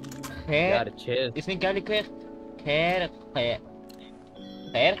 यार 6 इसमें क्या लिखा है? खैर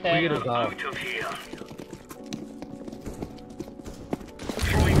Out of here.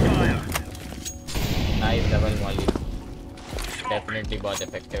 Throwing fire. Nice double Molly. Definitely बहुत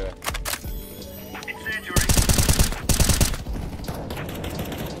इफेक्टिव है। Incendiary.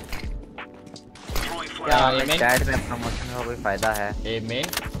 Throwing क्या fire. ये मेन चैट में प्रमोशन का कोई फायदा है? ये मेन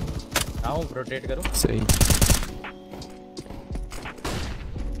आओ रोटेट करो। सही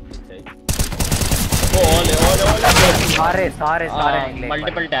ऑल सारे निकले।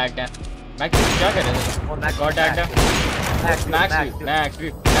 मल्टीपल टैग है। मैक्स क्या कर रहे थे? गॉट टैग है।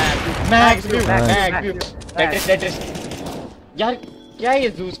 Max view Tetris. यार क्या है ये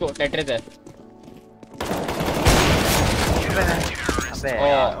जूस को? टेट्रिस है। अबे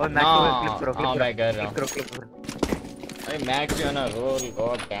यार और मैक्स क्लिप करो हाँ मैं कर रहा हूँ। क्लिप करो। अरे मैक्स जो है ना रोल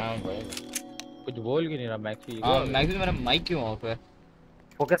गॉड डैम भाई। कुछ बोल क्यों नहीं रहा मैक्स की? हाँ मैक्स मेरा माइक क्यों ऑफ है?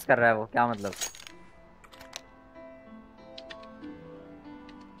 फोकस कर रहा है वो। क्या मतलब?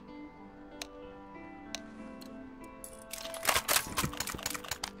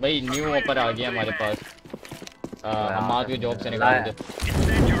 भाई न्यू ऑफर आ गया हमारे पास। हम आज को जॉब से निकाल दे।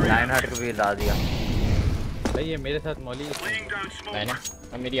 900 को भी ला दिया भाई। ये मेरे साथ मौली Laying down smoke. मैंने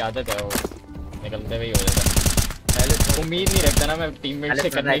मेरी आदत है वो निकलते हुए ही हो जाता। पहले उम्मीद नहीं रखता ना मैं टीममेट से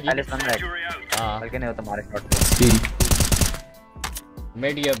करने की। Incendiary out. हाँ बल्कि नहीं हो तुम्हारे शॉट पे।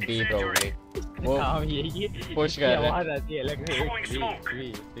 मिड या बी प्रोबब्ली। वो हाँ यही पुश कर रहे हैं। आवाज आती है अलग से। Throwing smoke.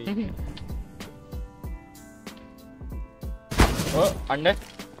 ओ अंडर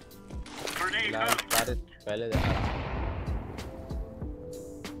Grenade फिलहाल out. सारे पहले देखा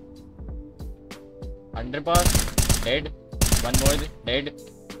under pass dead one more dead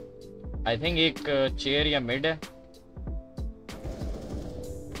I think एक चेयर या मिड है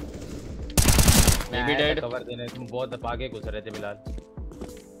मे बी डेड कवर देने तुम बहुत आगे घुस रहे थे Bilal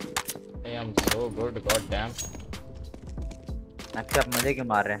I am so good god damn अच्छा आप मजे क्यों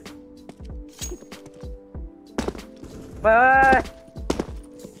मार रहे हैं बस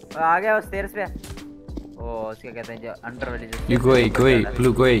आ गया वो स्टेयर्स पे ओ उसके कहते हैं जो अंडर वाली जो You go away, go away,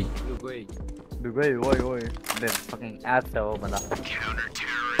 blue go away. Dubai ओए ओए बे फकिंग एप्स है वो बंदा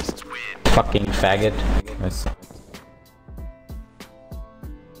Counter-terrorists win. Fucking faggot. Yes.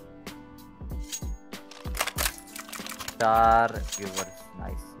 चार व्यूअर्स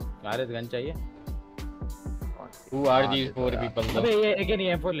नाइस गारे गन चाहिए who are these four people अबे ये एक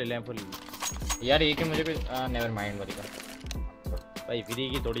नहीं M4 ले ले M4 ले ले यार एक ही मुझे कुछ नेवर माइंड बोलेगा भाई फ्री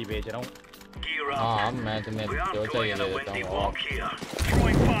की थोड़ी बेच रहा हूँ Gear up. हाँ मैं तुम्हें We aren't जो going चाहिए on a ले देता windy हूँ walk here.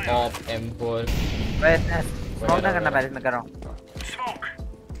 Throwing fire. Of M4 वैसे स्मोक ना करना पहले मैं कर रहा हूँ Smoke.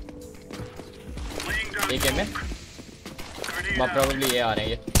 Laying down एक में smoke. Grenade out. प्रोबेबली ये आ रहे हैं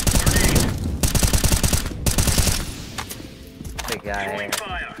ये तो क्या है Throwing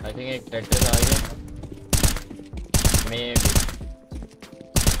fire. आई थिंक एक टेट्रिस आ गया मे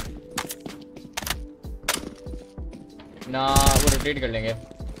ना वो रोटेट कर लेंगे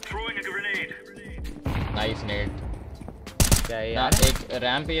Throwing a grenade. Nice net क्या है ना यार एक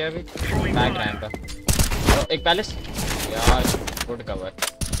रैंप ही है अभी बैक रैंप है एक पैलेस यार गुड कवर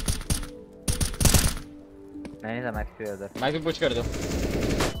नहीं था मैक्स पे उधर मैं भी पुश कर दो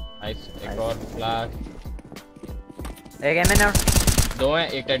नाइस एक और फ्लैश एक एम एन दो हैं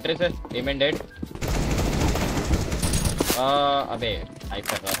एक टेट्रिस है एमन डेड अबे हाइप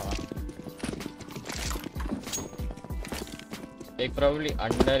कर रहा था एक प्रोबेबली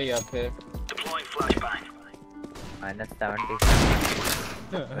अंडर या फिर Deploying flashbang. -70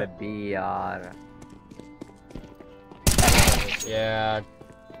 बी यार या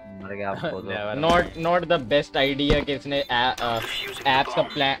मर गया आपको तो नॉट द बेस्ट आइडिया कि इसने एप्स का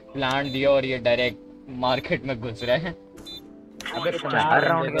प्लान दिया और ये डायरेक्ट मार्केट में घुस रहे हैं अबे तो मैं हर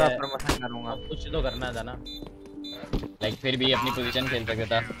राउंड के बाद प्रमोशन करूंगा अब कुछ तो करना था ना लाइक फिर भी अपनी पोजीशन खेल सकता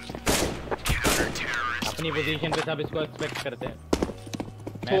था अपनी पोजीशन पे सब इसको एक्सपेक्ट करते हैं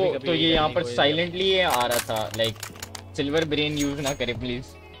मैं भी कभी तो ये यहाँ पर कोई- साइलेंटली ये आ रहा था लाइक सिल्वर ब्रेन यूज ना करे प्लीज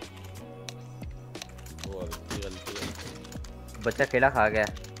वो उसकी गलती है बच्चा केला खा गया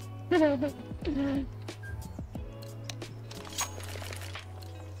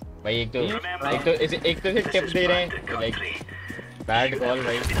भाई एक तो इसे टिप दे रहे हैं लाइक बैड कॉल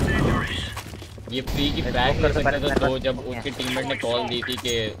भाई ये फ्री की बैक कर सकता था दो जब उसके टीममेट ने कॉल दी थी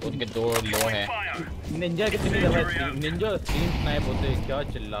कि उनके दो लो हैं निंजा कितनी दफा निंजा स्क्रीन स्नाइप होते क्या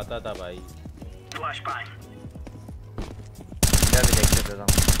चिल्लाता था भाई Flashbang. मैं भी देख सकता था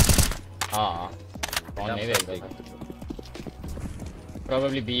हाँ कौन नहीं देख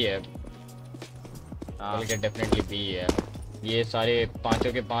प्रोबेबली बी है बल्कि डेफिनेटली बी है ये सारे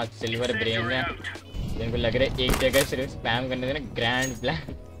पांचों के पांच सिल्वर ब्रेन हैं जिनको लग रहा है एक जगह सिर्फ स्पैम करने देना ग्रैंड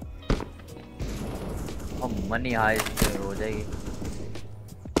प्लान और मनी हाई हो जाएगी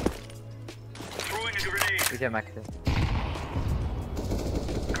Throwing a grenade. पीछे मैक्स है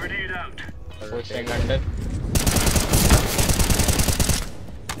Grenade out. पुशिंग अंडर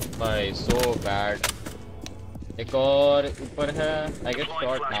भाई सो बैड एक और ऊपर है आई गेस Deploying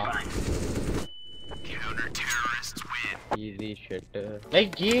शॉट ना flashbang. Counter-terrorists win. Easy shit like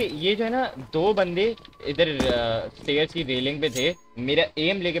ये जो है ना दो बंदे इधर स्टेयर्स की रेलिंग पे थे मेरा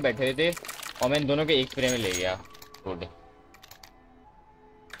एम लेके बैठे हुए थे और मैं इन दोनों के एक स्प्रे में ले गया good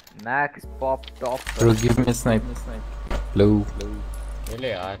max pop top Bro, give me a snipe. Low. ये ले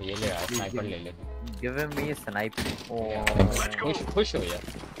यार स्नाइपर ले ले गिव मी स्नाइप ओ खुश हो यार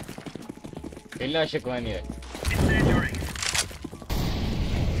खेलना शिकवा नहीं है Incendiary.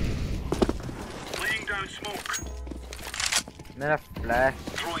 Laying down smoke. मेरा फ्लैश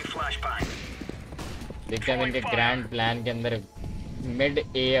Throwing flashbang. देखते हैं इनके ग्रैंड प्लान के अंदर मिड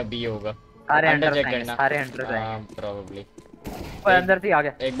ए या बी होगा सारे अंडर अंडर चेक आएंगे करना सारे अंडर आएंगे हाँ प्रोबेबली और अंदर से आ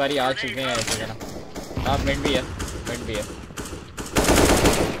गया एक बार आ चुके हैं ऐसे करना हाँ मिड भी है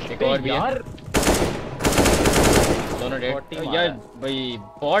एक और भी है यार दोनों Bot डेड ही मारा यार है। भाई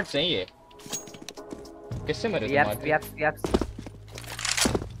बॉट्स हैं ये किससे मरे तुम आके? याप्स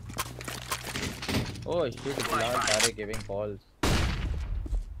ओह शिट बिलाल सारे giving calls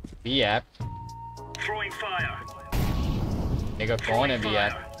B app Throwing fire. देखो कौन है बी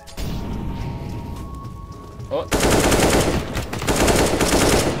ऐप ओ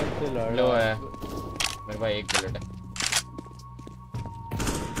लो है मेरे पास एक बुलेट है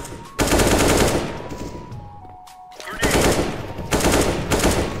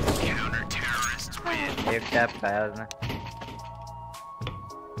एक टैप खाया उसने।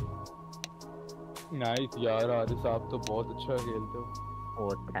 नाइस यार, आरिस आप तो बहुत अच्छा खेलते हो। ओ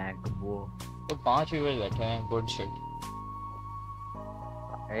थैंक वो। तो 5 व्यूअर्स बैठे हैं, गुड शिट।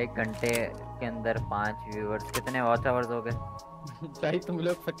 1 घंटे के अंदर 5 व्यूअर्स, कितने वॉच आवर्स हो गए? भाई तुम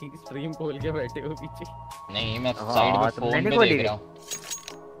लोग फकिंग स्ट्रीम खोल के बैठे हो पीछे। नहीं मैं हाँ, साइड पे तुमने फोन नहीं पे खोली देख हुई? रहा हूँ।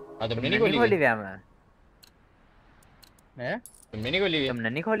 हाँ तुमने नहीं नहीं खोली खोली हुई? हुई मैं। हैं? तुमने नहीं खोली हुई? तुमने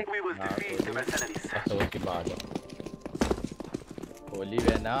नहीं खोली? हाँ खोली। अच्छा उसकी बात है। खोली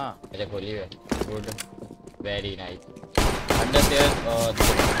है ना। अच्छा खोली है, good, very nice. Under stairs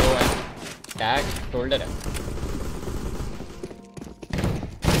दो है, टैग शोल्डर है।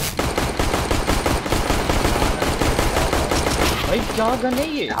 भाई क्या गन है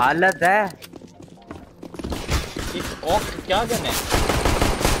ये? हालत है। इस ऑफ क्या गन है?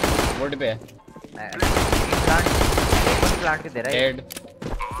 वुड पे प्लांट प्लांट के दे रहा है। डेड।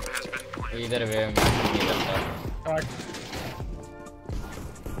 इधर वे नहीं करता।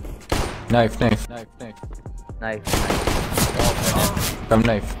 Knife, knife. Nice. Come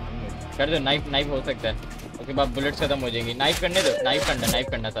knife. कर दो नाइफ, नाइफ हो सकता है। उसके बाद बुलेट्स खत्म हो जाएंगी। नाइफ करने दो, नाइफ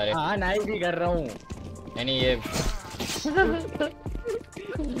करना सारे। हाँ नाइस ही कर रहा हूँ। यानी ये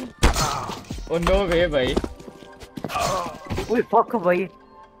ओ नो वे भाई। ओए फक भाई।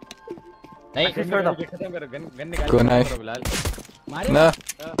 नहीं अच्छा, छोड़ दो। खत्म करो, गन गन निकाल Go के knife. मारो बिलाल। मारे। No.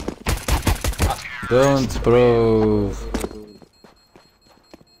 Don't, bro.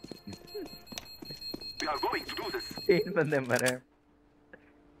 We are going to do this. 3 बंदे मरे।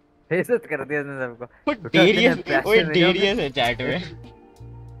 बेइज्जत कर दिया उसने सबको। वो डेरियस, ओए डेरियस है चैट में।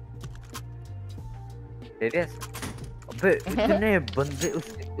 डेरियस। अबे इतने बंदे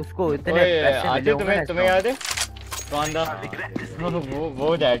उसको इतने ओए पैसे मिले आते होंगे ना तुम्हें याद है कौन था? वो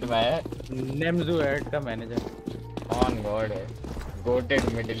चैट में है। नेम्जू एड का मैनेजर। ऑन गॉड है, गोटेड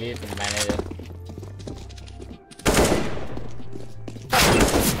मिडिल ईस्ट मैनेजर।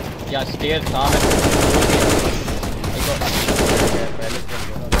 क्या स्टेयर था?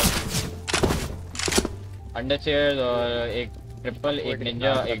 अंडर चेयर और एक ट्रिपल, एक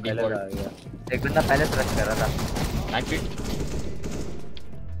निंजा, एक डिफॉल्ट। एक बंदा पहले रश कर रहा था। एक्चुअली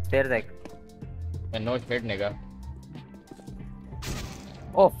स्टेयर देख। Know hit नेगा।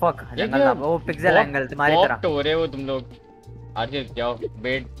 ओ फक, जंगल ना, वो पिक्सेल एंगल तुम्हारी तरह। हो रहे हो तुम लोग। आगे जाओ,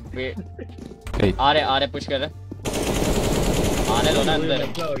 वेट वेट। Hey. आ रहे पुश कर रहे। आने दो ना अंदर।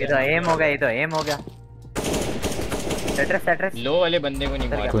 ये तो एम हो गया, ये तो एम हो गया। सेट्रेस लो वाले बंदे को नहीं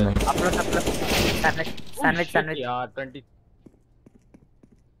Go मारा। knife. अपलोड सैंडविच यार 20।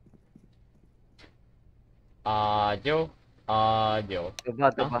 आ जाओ सुबह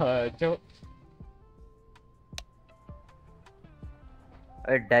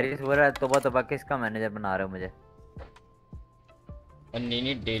डेरिस बोल रहा है तोबा किसका मैनेजर बना रहे हो मुझे? और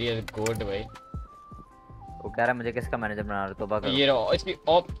नीनी डेरियस गोट भाई। वो कह रहा है मुझे किसका मैनेजर बना रहे हो? तोबा करो। ये रहो इसकी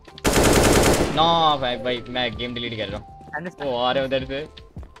ऑप ना भाई मैं गेम डिलीट कर रहा हूँ। वो आ रहे उधर से।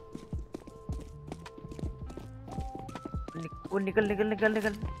 वो निकल।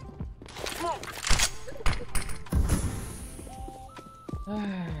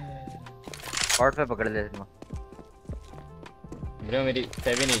 शॉर्ट पे पकड़ ले इसको। ब्रो मेरी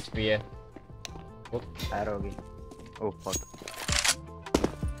 7 HP है। फायर होगी। Oh fuck.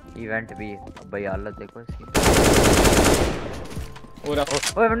 इवेंट भी भाई, हालत देखो इसकी। पूरा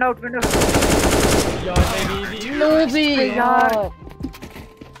ओए विंडो आउट। लूजी यार।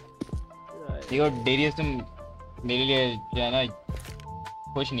 देखो डेरियस तुम मेरे लिए जो है ना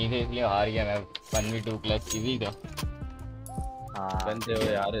खुश नहीं थे, इसलिए हार गया मैं। 1v2 क्लच इजी था। हाँ बंदे हो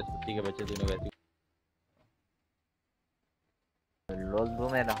यार, छुट्टी के बच्चे दोनों वैसे। लोल दो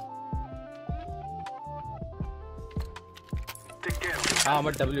मेरा। हाँ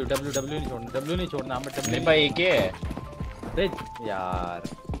मत W नहीं छोड़ना मत W। मेरे पास एक ही है। अबे यार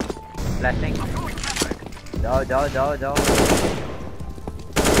फ्लैशिंग। जाओ।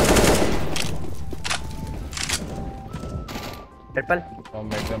 ट्रिपल। और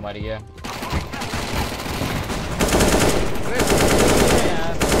मेरे पे मारी है।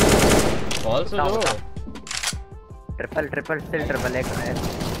 कॉल से दो। ट्रिपल स्टिल ट्रिपल एक है।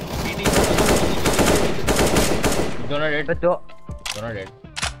 दोनों डेड। दो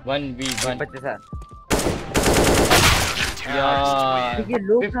 1v1 बच्चे सर। यार ये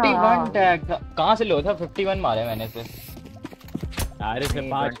लोग 51 टैग कहाँ से लो था? 51 मारे मैंने से। यार इसने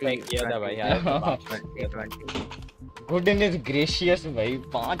 5 पैक किया था भाई यार। 20 गुडनेस ग्रेशियस भाई,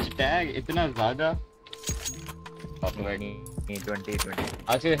 5 टैग इतना ज्यादा। 20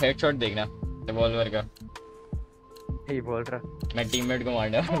 आज से हेडशॉट देखना रिवॉल्वर का। यही बोल रहा। मैं टीममेट को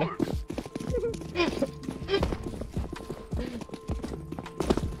मारने वाला।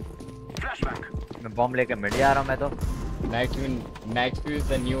 Flashback. मैं बॉम्ब लेके मिट जा रहा हूँ मैं तो। मैक्स फ्यूज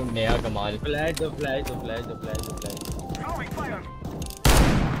द न्यू नया कमाल। फ्लैश दो फ्लैश दो फ्लैश दो फ्लैश दो फ्लैश।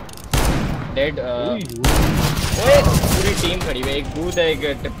 डेड। ओए पूरी टीम खड़ी है, एक बूथ है, एक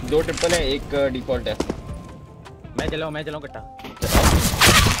दो ट्रिपल है, एक डिफॉल्ट है। मैं चलाऊं कट्टा।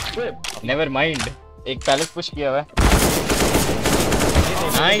 नेवर माइंड, एक पैलेस पुश किया हुआ है।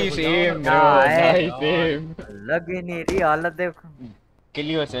 Nice M bro, nice M. लग ही नहीं रही हालत देखो। किल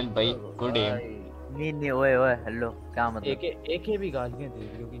योरसेल्फ भाई, गुड एम। नहीं ओए ओए हेलो क्या मतलब। एके भी गालियां दे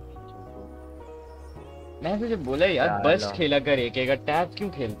रही होगी। मैं तुझे बोला यार बस चलो। खेला कर, एक का टैब क्यों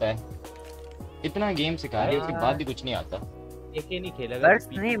खेलता है? इतना गेम सिखा रहे उसके बाद भी कुछ नहीं आता। एके नहीं खेला बर्स्ट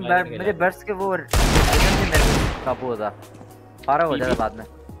नहीं मुझे बर्स्ट के वो मेरे काबू होता फारा हो जाता बाद में।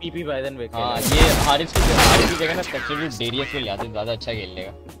 पीपी बाइदन वे हाँ ये हारिस की जगह ना सब्स्टिट्यूट डेरियस को ले आते ज्यादा अच्छा खेल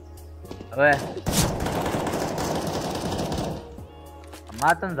लेगा। ओए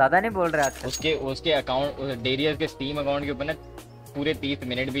मां तुम ज्यादा नहीं बोल रहे आजकल। उसके अकाउंट डेरियस के स्टीम अकाउंट के ऊपर ना पूरे 30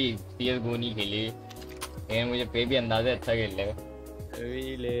 मिनट भी सीएस गो नहीं खेली, लेकिन मुझे पे भी अंदाजा अच्छा खेल लेगा।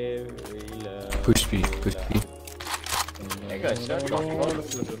 Push B, push B.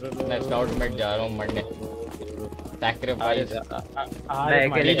 मैं स्काउट में जा रहा हूँ मरने। सैक्रिफाइस मैं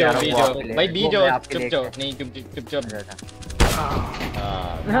अकेले जा रहा हूँ भाई बीजो चुप नहीं चुप।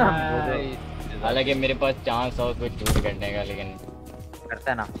 हालांकि मेरे पास चांस है उसको शूट करने का, लेकिन करता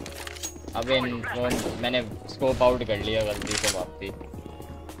है ना। अबे मैंने स्कोप आउट कर लिया गलती से वापसी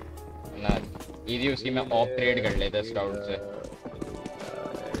ना। इजी उसकी मैं ऑफ ट्रेड कर लेता स्काउट से।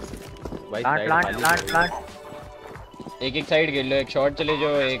 प्लांट एक साइड खेल लो, एक शॉट चले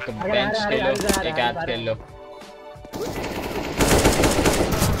जाओ, एक बेंच खेलो, एक ऐप खेल लो।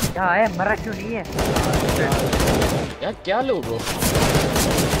 क्या है मरा क्यों नहीं है यार क्या लोग हो?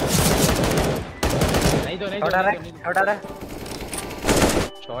 नहीं तो नहीं शॉट आ रहा है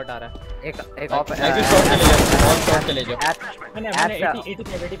शॉट आ रहा है। एक शॉट चले जाओ मैंने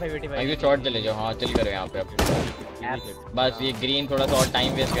 85 शॉट चले जाओ। हाँ चल करो यहाँ पे अब बस ये ग्रीन थोड़ा सा और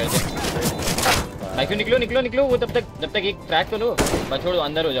टाइम वेस्ट कर दे भाई। क्यों निकलो वो जब तक एक ट्रैक तो लो, बस छोड़ो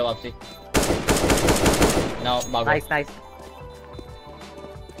अंदर हो जाओ वापसी ना भागो। नाइस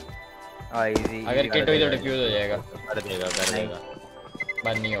अगर किट हुई तो डिफ्यूज हो जाएगा। कर देगा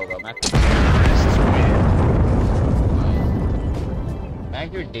बंद नहीं होगा। मैं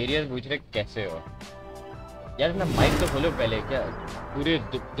क्यों डेरियस पूछ रहे कैसे हो यार? अपना माइक तो खोलो पहले। क्या पूरे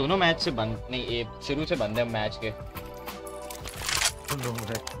दोनों मैच से बंद नहीं, शुरू से बंद है मैच के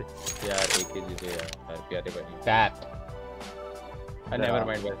यार एक ही जीते यार प्यारे भाई। टैप नेवर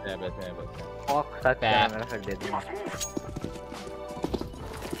माइंड बस है ऑक तक कैमरा कर दे दूंगा।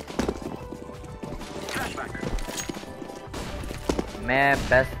 मैं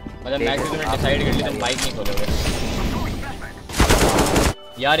बेस्ट मतलब मैच में तुमने डिसाइड कर लिया तो माइक नहीं खोलोगे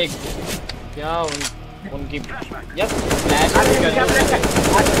यार? एक क्या उनकी यार फ्लैश कर दो।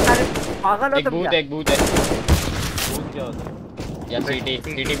 पागल हो तुम क्या? एक बूथ है क्या होता है यार।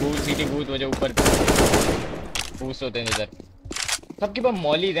 सिटी बूथ वो जो ऊपर बूस्ट होते हैं इधर। सबके पास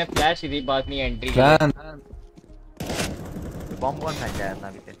मॉलीज हैं, फ्लैश सीधी बात नहीं है एंट्री। Plan. बॉम्ब कौन फेंक जाया था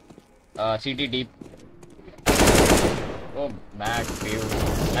अभी तक? City deep. ओ मैट व्यू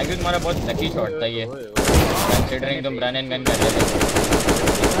एक्चुअली तुम्हारा बहुत लकी शॉट था ये, कंसीडरिंग तुम रन एंड गन कर रहे थे।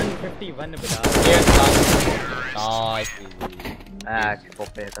 151 बता नाइस मैच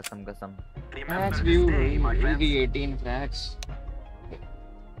पोपे कसम मैक्स व्यू 18 फ्रैक्स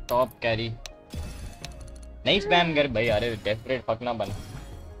टॉप कैरी। नहीं स्पैम कर भाई, अरे डेस्परेट फक ना बन।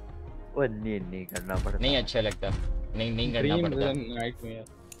 वो नहीं करना पड़ता। नहीं अच्छा लगता, नहीं करना पड़ता। नाइट में यार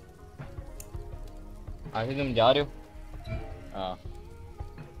आगे तुम जा रहे हो? हां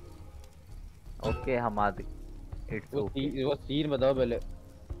ओके हम आ गए। वो सीन बताओ पहले।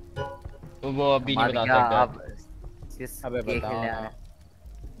 तो वो अभी नहीं बता सकता। आप सिस अबे के बताओ खेलने आ रहे हैं?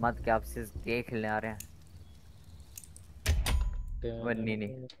 मत क्या आप सिस के खेलने आ रहे हैं? वो नहीं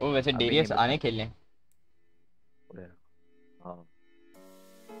वो वैसे डेरियस आने खेलने हां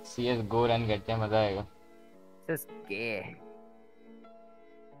सीएस गो रन करते हैं, मजा आएगा। सिस के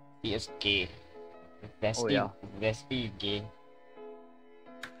सीएसके ओ या। वेस्टी गे।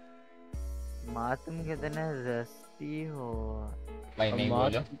 मां तुम कितने जस्ती हो भाई नहीं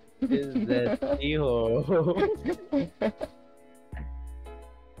बोलो जैसी हो।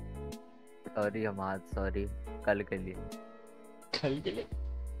 सॉरी हमाद सॉरी कल के लिए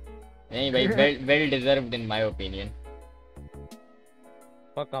नहीं भाई, well deserved in my opinion.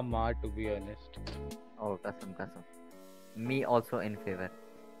 Fuck Ahmad to be honest. Oh कसम me also in favor.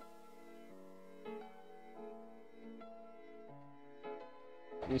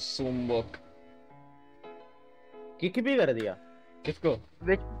 सुम्बक kick भी कर दिया किसको?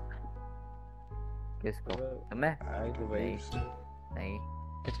 which किसको? तुम्हें? आई तो भाई नहीं नहीं।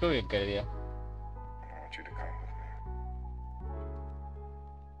 किसको किक कर दिया?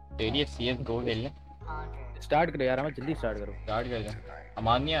 तेरी सीएस गो खेल ले। स्टार्ट करो यार, हमें जल्दी स्टार्ट करो। स्टार्ट कर दे।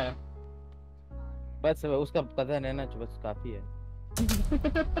 अमान नहीं आ रहा। बस उसका पता है ना, बस काफी है।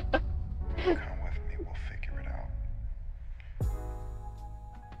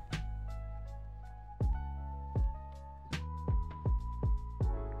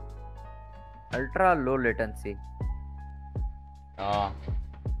 Ultra low latency. हाँ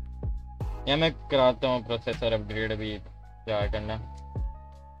या मैं कराता हूँ प्रोसेसर अपग्रेड भी। क्या करना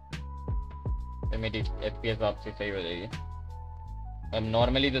तो मेरी एफपीएस वापसी सही हो जाएगी। अब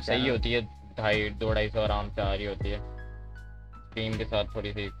नॉर्मली तो सही होती है, 250-250 आराम से आ रही होती है। स्ट्रीम के साथ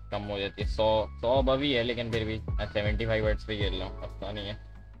थोड़ी सी कम हो जाती है, 100 अब भी है, लेकिन फिर भी 75 हर्ट्ज पे खेल रहा हूँ, पता नहीं है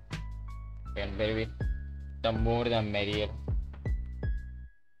लेकिन फिर भी the more the merrier.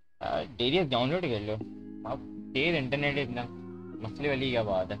 Darius download कर लो आप, तेज इंटरनेट इतना मसले वाली क्या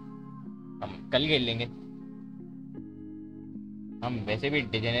बात है। हम कल खेल लेंगे। हम वैसे भी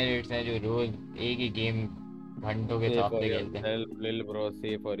डिजेनरेट्स हैं जो रोज एक ही गेम घंटों के सेव साथ फॉर से खेलते हैं। योरसेल्फ लिल ब्रो,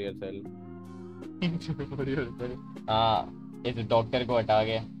 सेव फॉर योरसेल्फ। हाँ इस डॉक्टर को हटा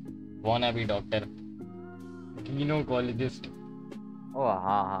के वाना भी डॉक्टर, गिनोकोलॉजिस्ट। ओ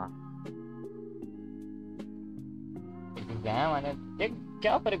हाँ हाँ। एग्जाम आने देख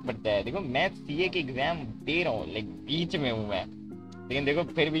क्या फर्क पड़ता है। देखो मैं सीए के एग्जाम दे रहा हूँ, लाइक बीच में हूँ मैं, लेकिन देखो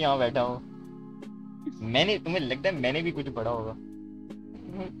फिर भी यहाँ बैठा हूँ। मैंने, तुम्हें लगता है मैंने भी कुछ पढ़ा होगा?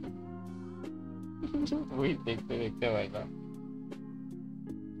 वही देखते देखते भाई साहब।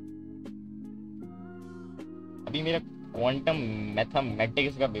 अभी मेरा क्वांटम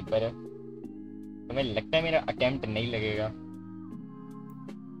मैथमेटिक्स का पेपर है, तुम्हें लगता है मेरा अटेम्प्ट नहीं लगेगा?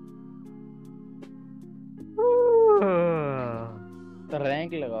 तो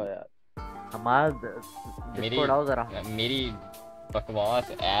रैंक लगाओ यार। हमारा मेरी डिस्कॉर्ड आओ जरा। मेरी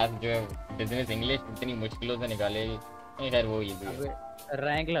बकवास ऐप जो है बिजनेस इंग्लिश इतनी मुश्किलों से निकालेगी। नहीं खैर वो इजी है। अबे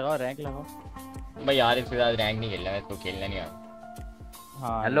रैंक लगाओ, रैंक लगाओ। भाई यार इसके साथ रैंक नहीं खेलना, मैं तो खेलना नहीं आता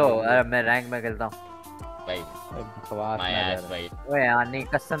हाँ हेलो, अरे मैं रैंक में खेलता हूँ। भाई। बकवास माय ना एस कर। भाई। ओए यार नहीं,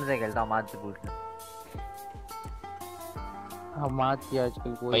 कसम से खेलता हूँ, माँ से पूछ ले। हम आज की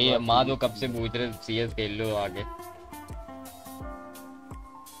आजकल कोई भाई बात माँ नहीं। तो कब से पूछ रहे सीएस खेल लो आगे।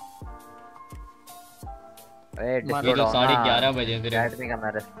 ए ये डिस्कॉर्ड तो आओ 11:30 बजे से चैट में करना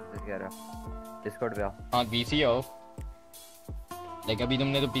रेस्पॉन्स कर रहा हूं। डिस्कॉर्ड पे आओ। हाँ पीसी आओ, लेकिन अभी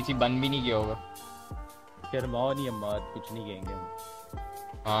तुमने तो पीसी बंद भी नहीं किया होगा। शर्माओ नहीं, हम बात कुछ नहीं कहेंगे हम।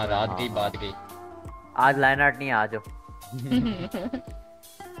 हाँ रात हाँ, गई हाँ। बात गई। आज लाइन आउट नहीं है, आ जाओ।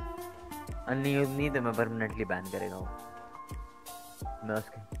 नहीं तो मैं परमानेंटली बैन करेगा वो। मैं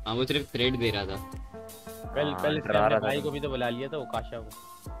उसके हाँ वो सिर्फ थ्रेड दे रहा था। कल हाँ, कल इसने डरा अपने रहा था भाई तुम। को भी तो बुला लिया था, वो काशा को।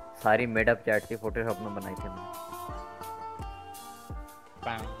 सारी मेडअप चैट थी, फोटोशॉप में बनाई थी मैंने।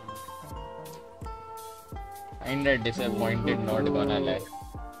 Kinda disappointed, not gonna lie।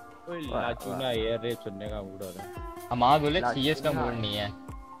 कोई लाचूना है रे, सुनने का मूड हो रहा है। हम आज बोले लाचुना। सीएस का मूड नहीं है,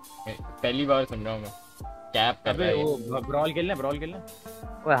 पहली बार सुन रहा हूँ मैं। कैप कर रहा अबे है ये। वो ब्रॉल खेलना, ब्रॉल खेलना।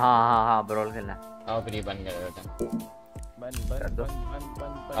 ओए हाँ ब्रॉल खेलना है। आओ फ्री बंद कर देता हूँ। बन कर बन दो।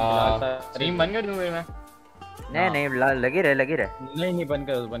 बन स्ट्रीम बंद कर दूँ फिर मैं? नहीं लगी रहे। नहीं बंद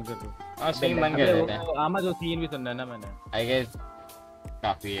कर दो, बंद कर दो। हाँ स्ट्रीम बंद कर देते हैं। आमा जो सीन भी सुनना है ना मैंने। आई गेस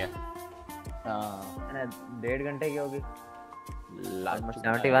काफी है। हाँ मैंने 1.5 घंटे की होगी।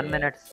 लाचूना 71 है। मिनट्स।